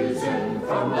is risen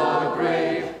from the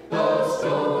grave. The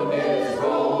stone is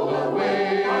rolled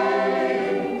away.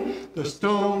 The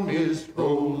stone is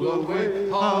rolled away.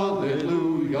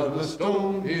 Hallelujah. The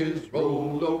stone is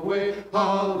rolled away.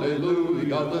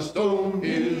 Hallelujah. The stone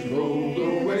is rolled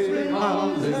away.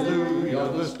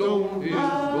 Hallelujah. The stone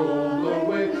is rolled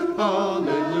away.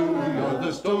 Hallelujah.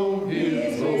 The stone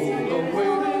is rolled away.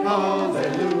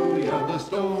 Hallelujah. The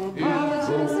stone is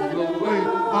rolled away.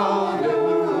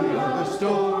 Hallelujah. The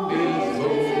stone is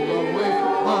rolled away.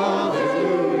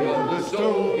 Hallelujah. The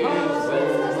stone is rolled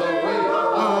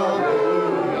away.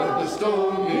 Hallelujah. The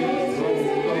stone is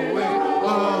rolled away.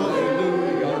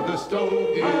 Hallelujah. The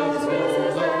stone is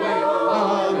rolled away.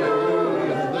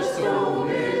 Hallelujah. The stone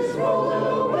is rolled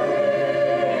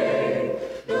away.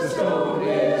 The stone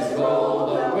is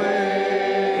rolled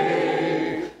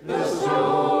away. The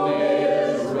stone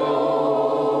is rolled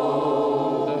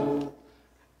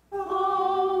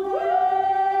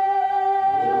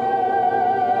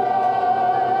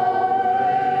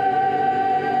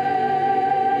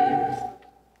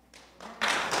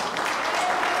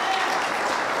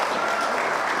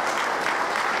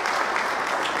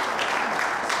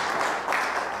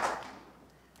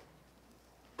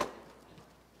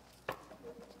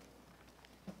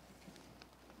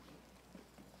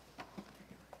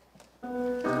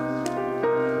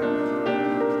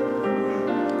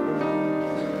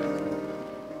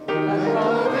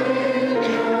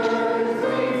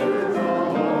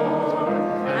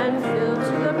And fill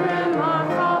to the brim our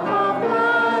cup of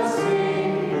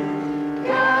blessing.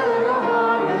 Gather a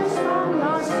harvest from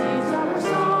the seeds of our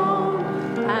sown,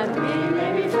 and we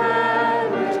may be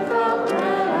fed with the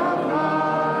bread of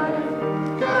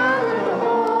life. Gather the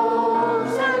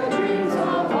hopes and dreams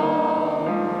of all,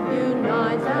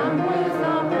 unite them with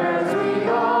the prayers we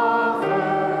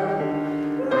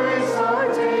offer. Grace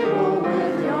our table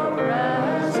with your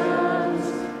presence,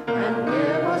 and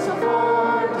give us a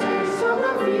foretaste of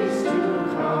the feast to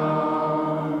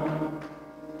come.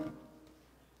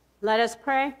 Let us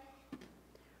pray.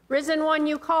 Risen One,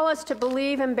 you call us to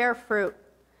believe and bear fruit.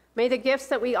 May the gifts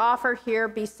that we offer here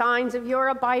be signs of your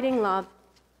abiding love.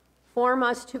 Form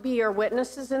us to be your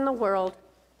witnesses in the world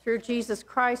through Jesus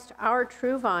Christ, our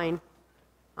true vine.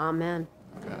 Amen.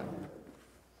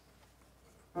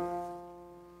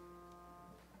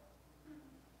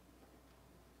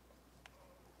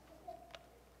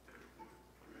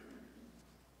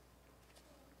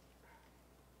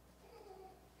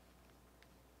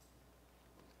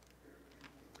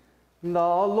 The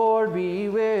Lord be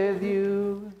with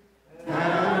you.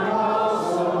 And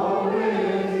also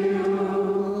with you.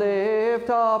 Lift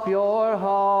up your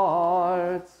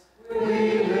hearts. We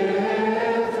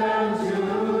lift them to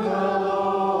the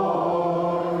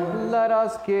Lord. Let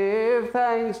us give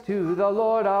thanks to the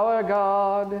Lord our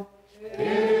God. It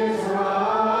is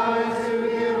right to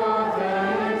give our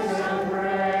thanks and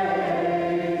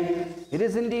praise. It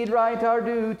is indeed right, our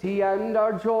duty and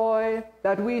our joy,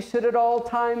 that we should at all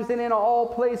times and in all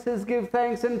places give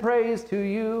thanks and praise to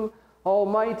you,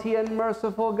 Almighty and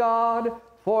merciful God,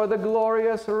 for the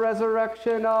glorious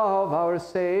resurrection of our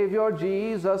Savior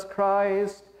Jesus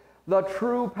Christ, the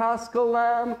true Paschal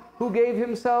Lamb, who gave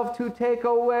himself to take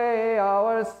away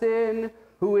our sin,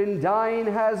 who in dying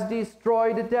has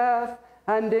destroyed death,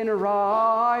 and in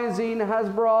rising has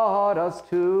brought us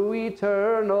to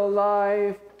eternal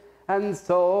life. And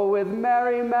so with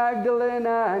Mary Magdalene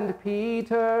and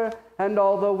Peter and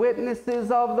all the witnesses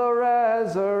of the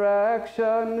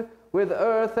resurrection, with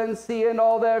earth and sea and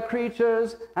all their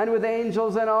creatures, and with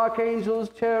angels and archangels,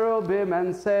 cherubim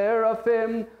and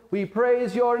seraphim, we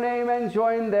praise your name and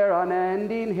join their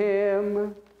unending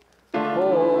hymn.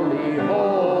 Holy,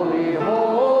 holy,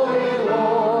 holy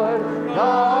Lord,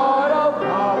 God of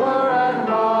power and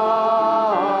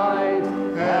might,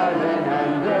 heaven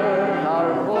and earth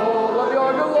are full of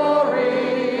your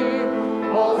glory.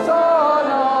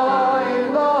 Hosanna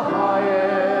in the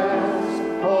highest,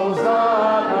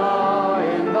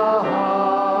 Hosanna in the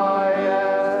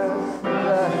highest.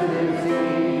 Blessed is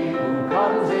he who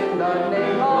comes in the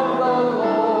name of the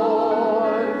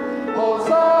Lord.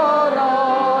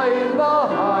 Hosanna in the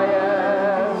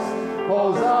highest,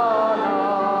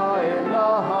 Hosanna in the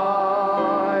highest.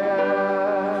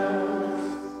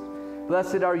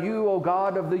 Blessed are you, O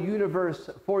God of the universe,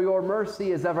 for your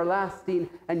mercy is everlasting,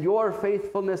 and your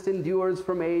faithfulness endures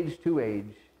from age to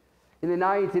age. In the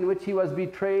night in which he was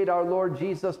betrayed, our Lord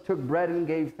Jesus took bread and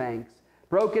gave thanks,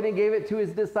 broke it and gave it to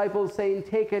his disciples, saying,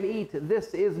 "Take and eat,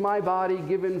 this is my body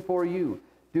given for you.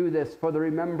 Do this for the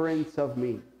remembrance of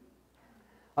me."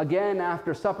 Again,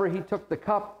 after supper, he took the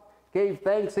cup, gave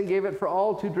thanks, and gave it for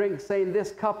all to drink, saying,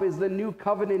 "This cup is the new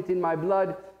covenant in my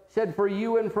blood, shed for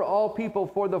you and for all people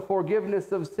for the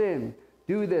forgiveness of sin.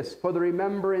 Do this for the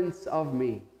remembrance of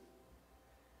me."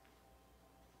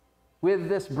 With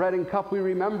this bread and cup, we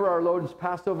remember our Lord's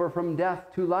Passover from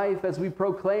death to life as we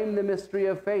proclaim the mystery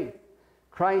of faith.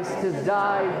 Christ has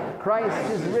died,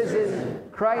 Christ is risen,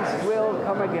 Christ will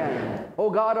come again. O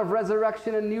God of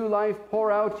resurrection and new life,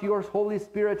 pour out your Holy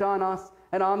Spirit on us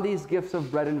and on these gifts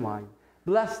of bread and wine.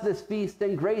 Bless this feast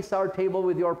and grace our table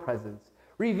with your presence.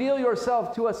 Reveal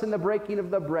yourself to us in the breaking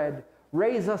of the bread.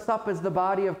 Raise us up as the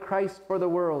body of Christ for the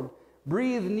world.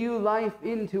 Breathe new life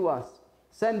into us.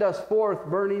 Send us forth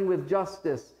burning with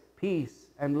justice, peace,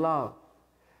 and love.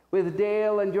 With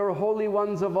Dale and your holy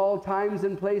ones of all times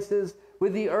and places,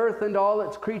 with the earth and all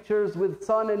its creatures, with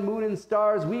sun and moon and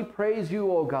stars, we praise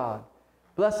you, O God.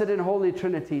 Blessed and holy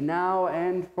Trinity, now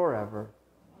and forever.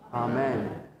 Amen.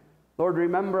 Lord,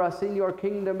 remember us in your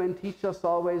kingdom and teach us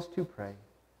always to pray.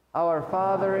 Our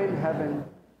Father in heaven,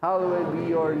 hallowed be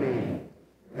your name.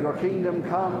 Your kingdom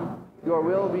come, your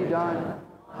will be done,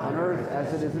 on earth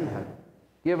as it is in heaven.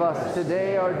 Give us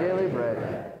today our daily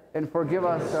bread, and forgive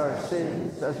us our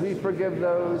sins as we forgive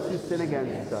those who sin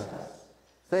against us.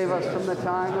 Save us from the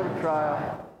time of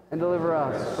trial, and deliver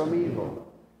us from evil.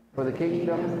 For the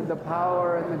kingdom, the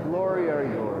power, and the glory are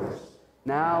yours,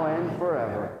 now and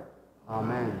forever.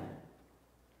 Amen.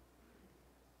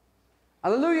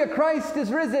 Alleluia, Christ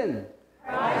is risen.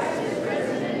 Christ is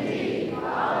risen indeed.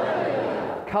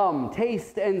 Hallelujah. Come,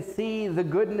 taste and see the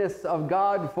goodness of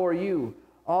God for you.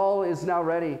 All is now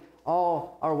ready.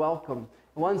 All are welcome.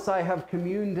 Once I have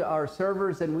communed our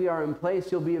servers and we are in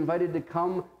place, you'll be invited to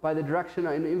come by the direction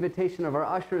and invitation of our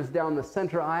ushers down the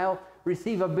center aisle.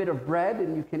 Receive a bit of bread,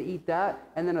 and you can eat that,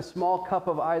 and then a small cup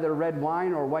of either red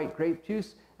wine or white grape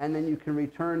juice, and then you can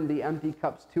return the empty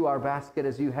cups to our basket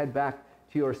as you head back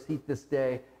to your seat this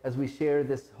day as we share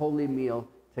this holy meal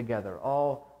together.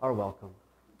 All are welcome.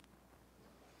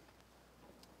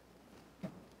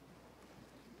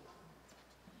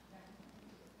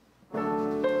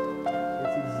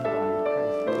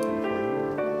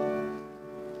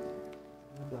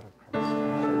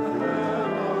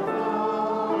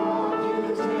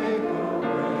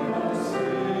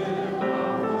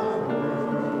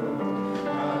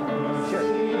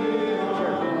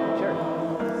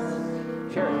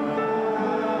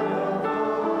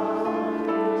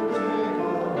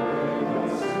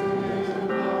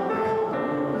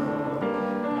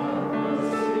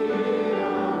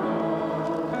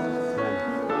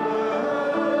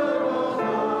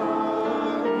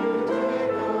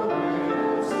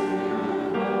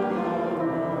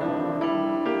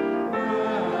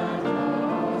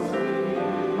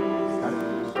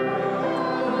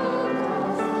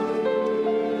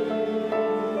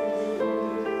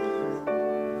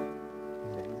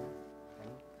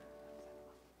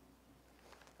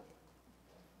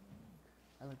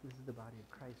 This is the body of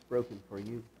Christ broken for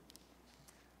you.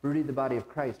 Rudy, the body of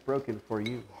Christ broken for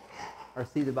you.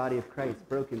 RC, the body of Christ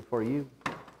broken for you.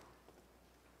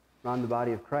 Ron, the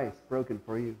body of Christ broken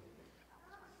for you.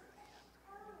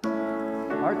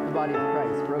 Art, the body of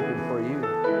Christ broken for you.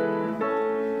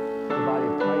 The body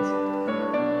of Christ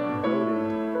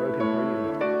broken for you.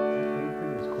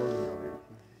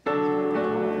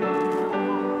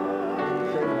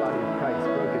 Share the body of Christ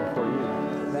broken for you.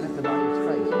 Bennett, the body of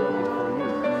Christ broken for you.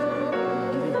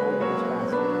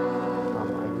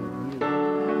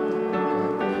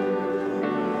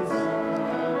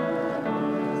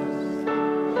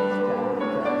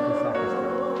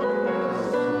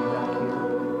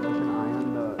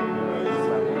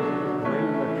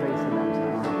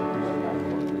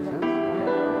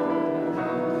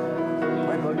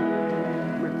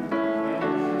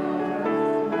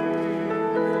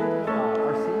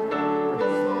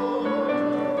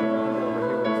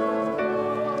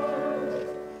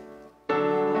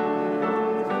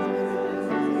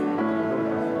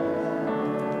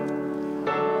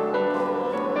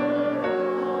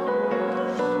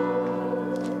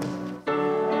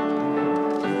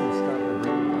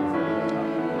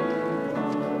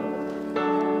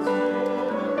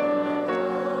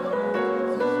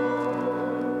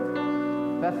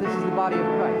 the body of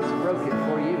Christ broke it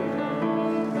for you.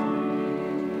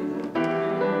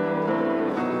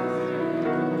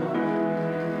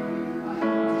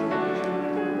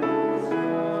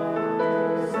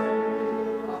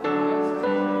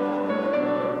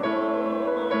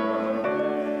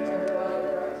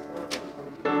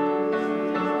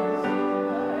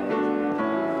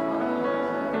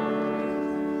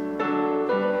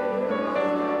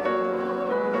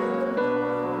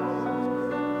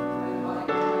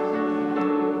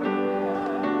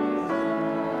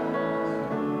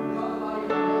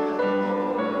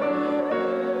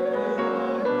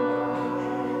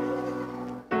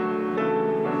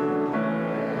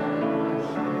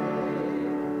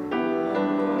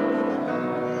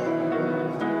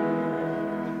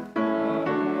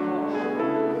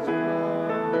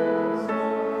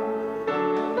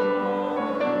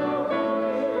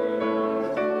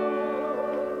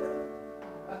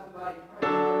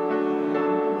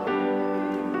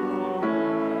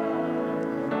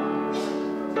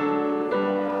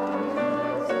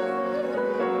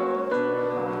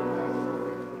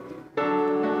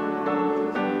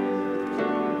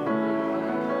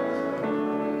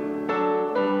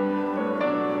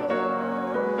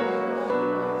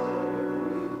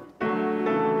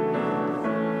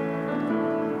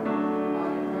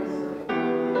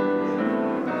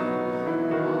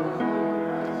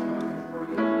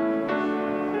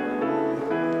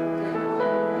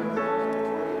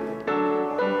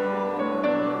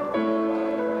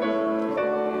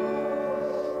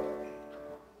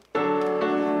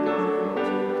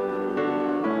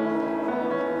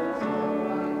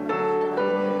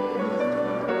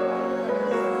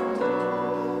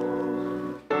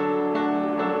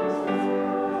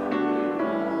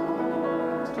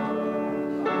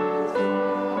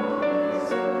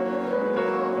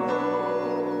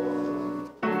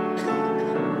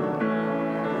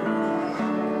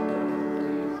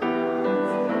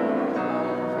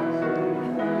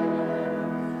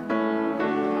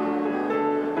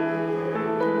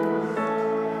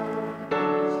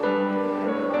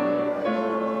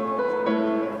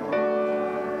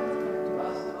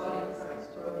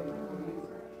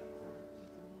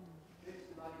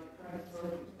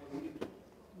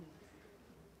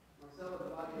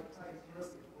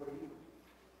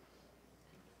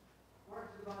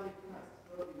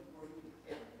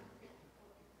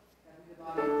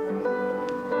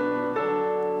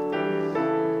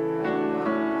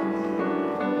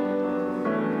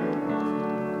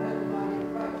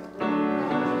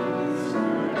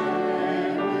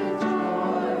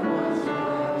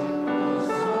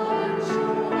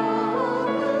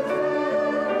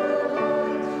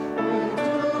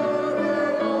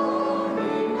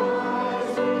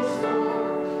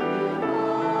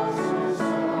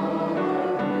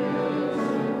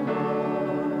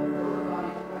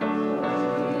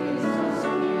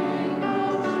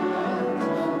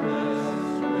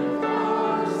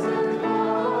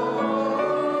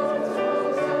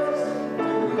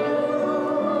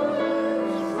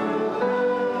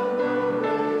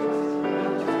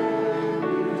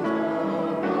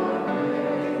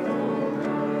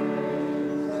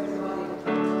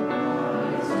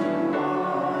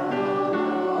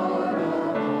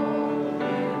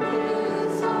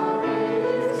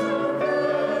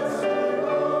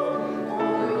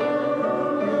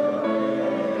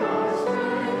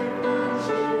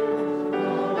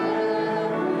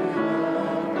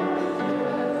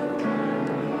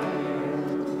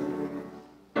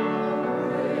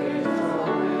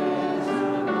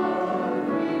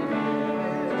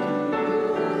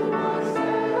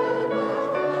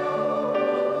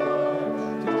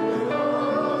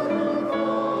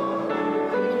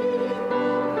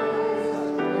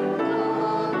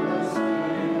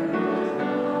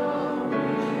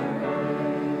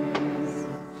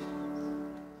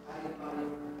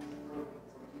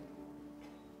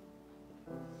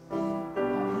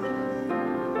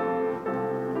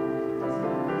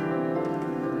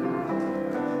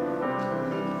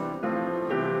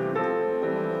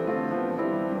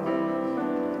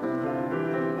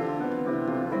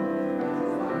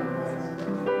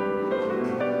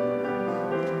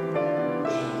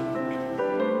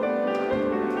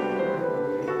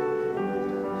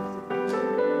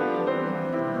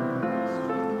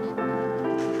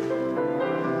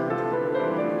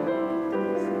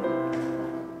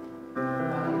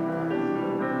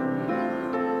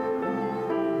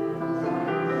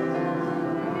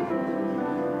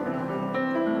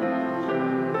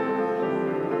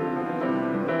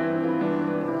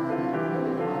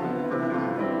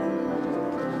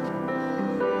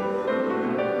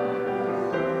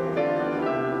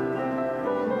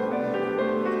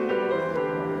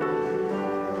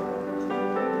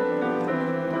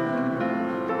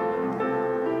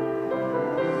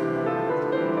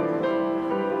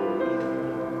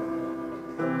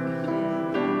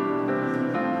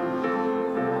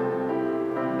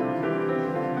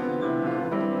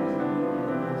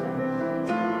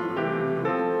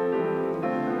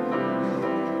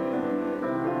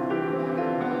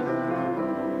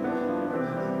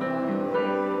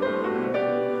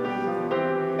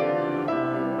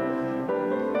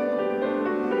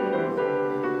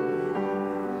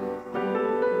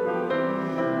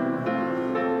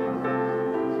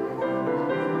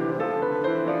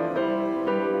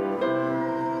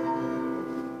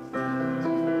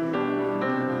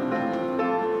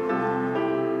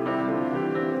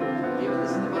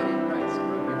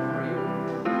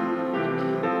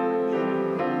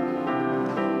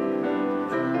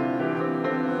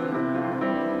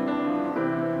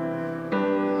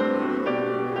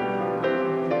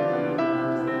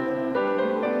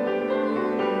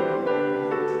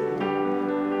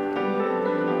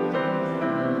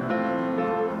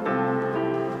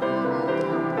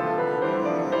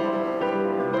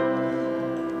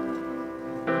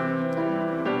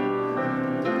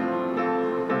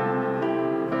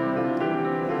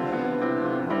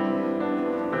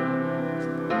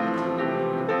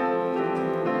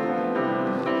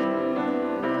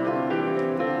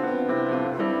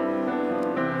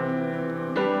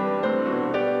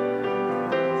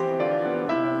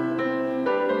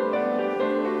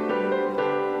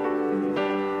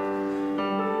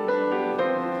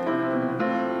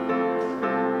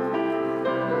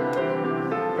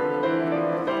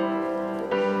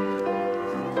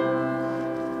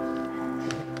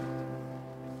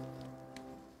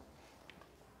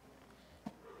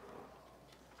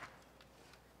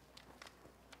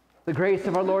 The grace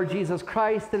of our Lord Jesus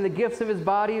Christ and the gifts of his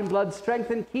body and blood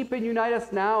strengthen, keep, and unite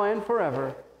us now and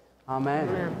forever. Amen.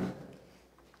 Amen.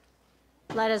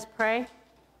 Let us pray.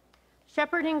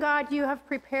 Shepherding God, you have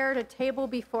prepared a table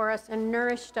before us and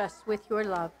nourished us with your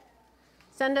love.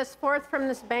 Send us forth from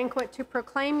this banquet to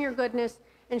proclaim your goodness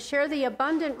and share the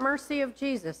abundant mercy of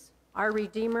Jesus, our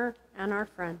Redeemer and our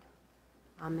friend.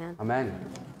 Amen. Amen.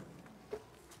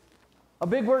 A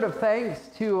big word of thanks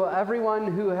to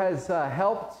everyone who has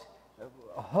helped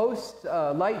host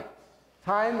a light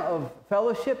time of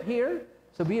fellowship here.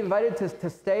 So be invited to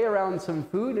stay around some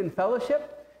food and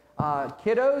fellowship.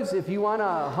 Kiddos, if you want to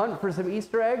hunt for some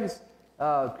Easter eggs,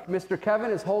 Mr.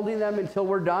 Kevin is holding them until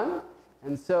we're done.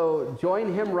 And so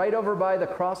join him right over by the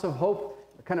Cross of Hope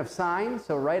kind of sign.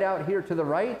 So right out here to the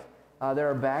right,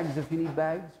 there are bags if you need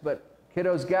bags. But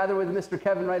kiddos, gather with Mr.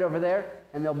 Kevin right over there,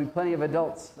 and there'll be plenty of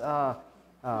adults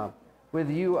with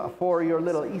you for your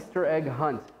little Easter egg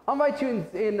hunt. I'll invite you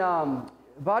in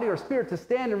body or spirit to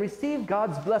stand and receive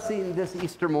God's blessing this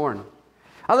Easter morn.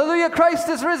 Hallelujah, Christ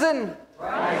is risen.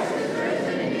 Christ is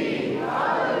risen indeed.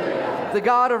 Hallelujah. The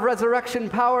God of resurrection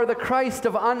power, the Christ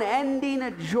of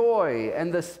unending joy,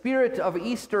 and the Spirit of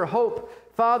Easter hope,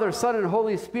 Father, Son, and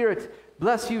Holy Spirit,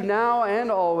 bless you now and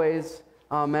always.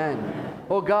 Amen. Amen.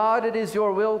 O God, it is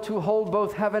your will to hold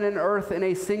both heaven and earth in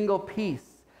a single peace.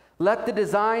 Let the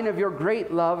design of your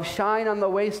great love shine on the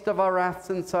waste of our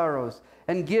wraths and sorrows,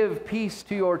 and give peace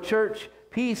to your church,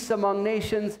 peace among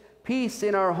nations, peace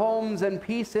in our homes, and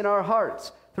peace in our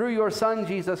hearts, through your Son,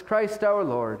 Jesus Christ our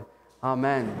Lord.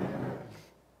 Amen.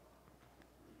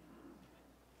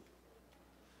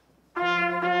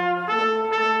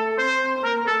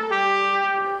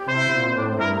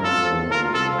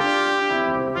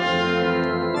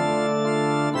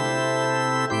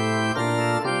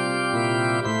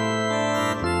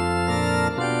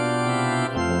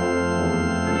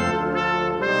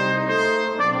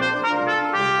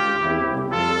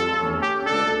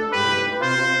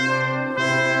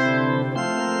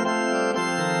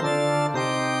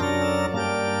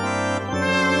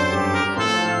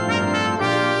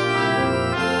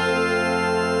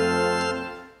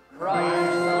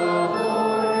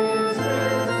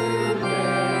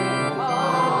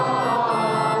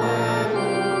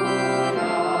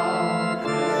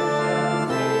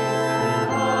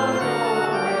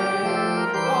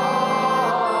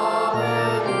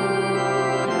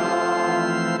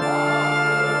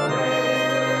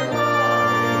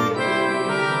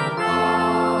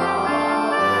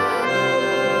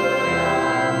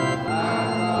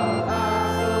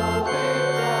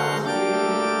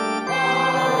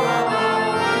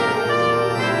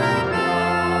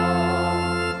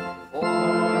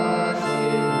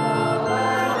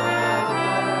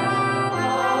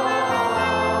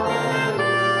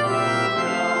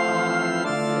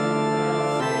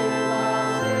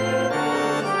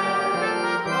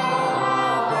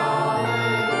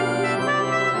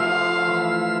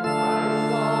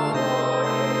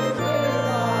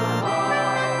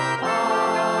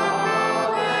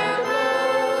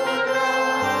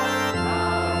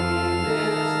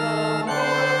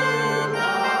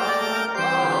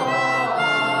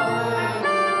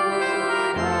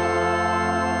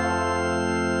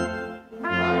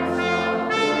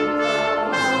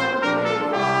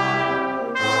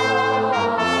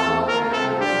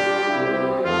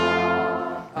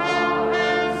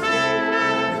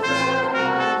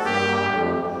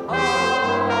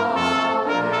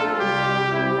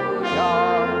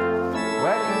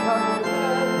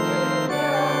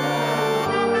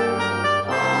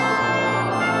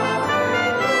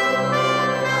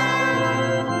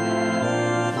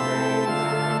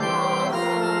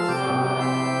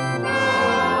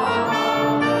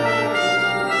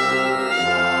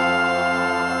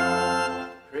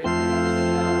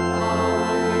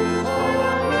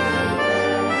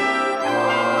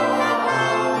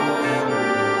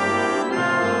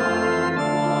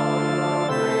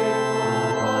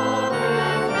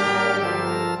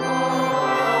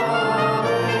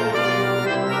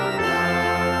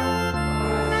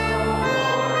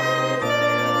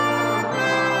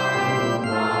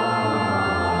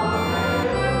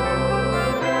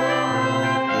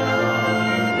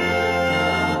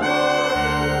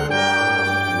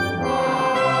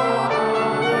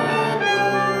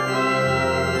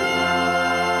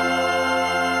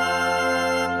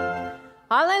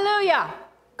 Hallelujah.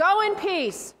 Go in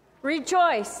peace,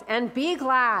 rejoice, and be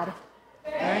glad.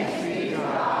 Thanks be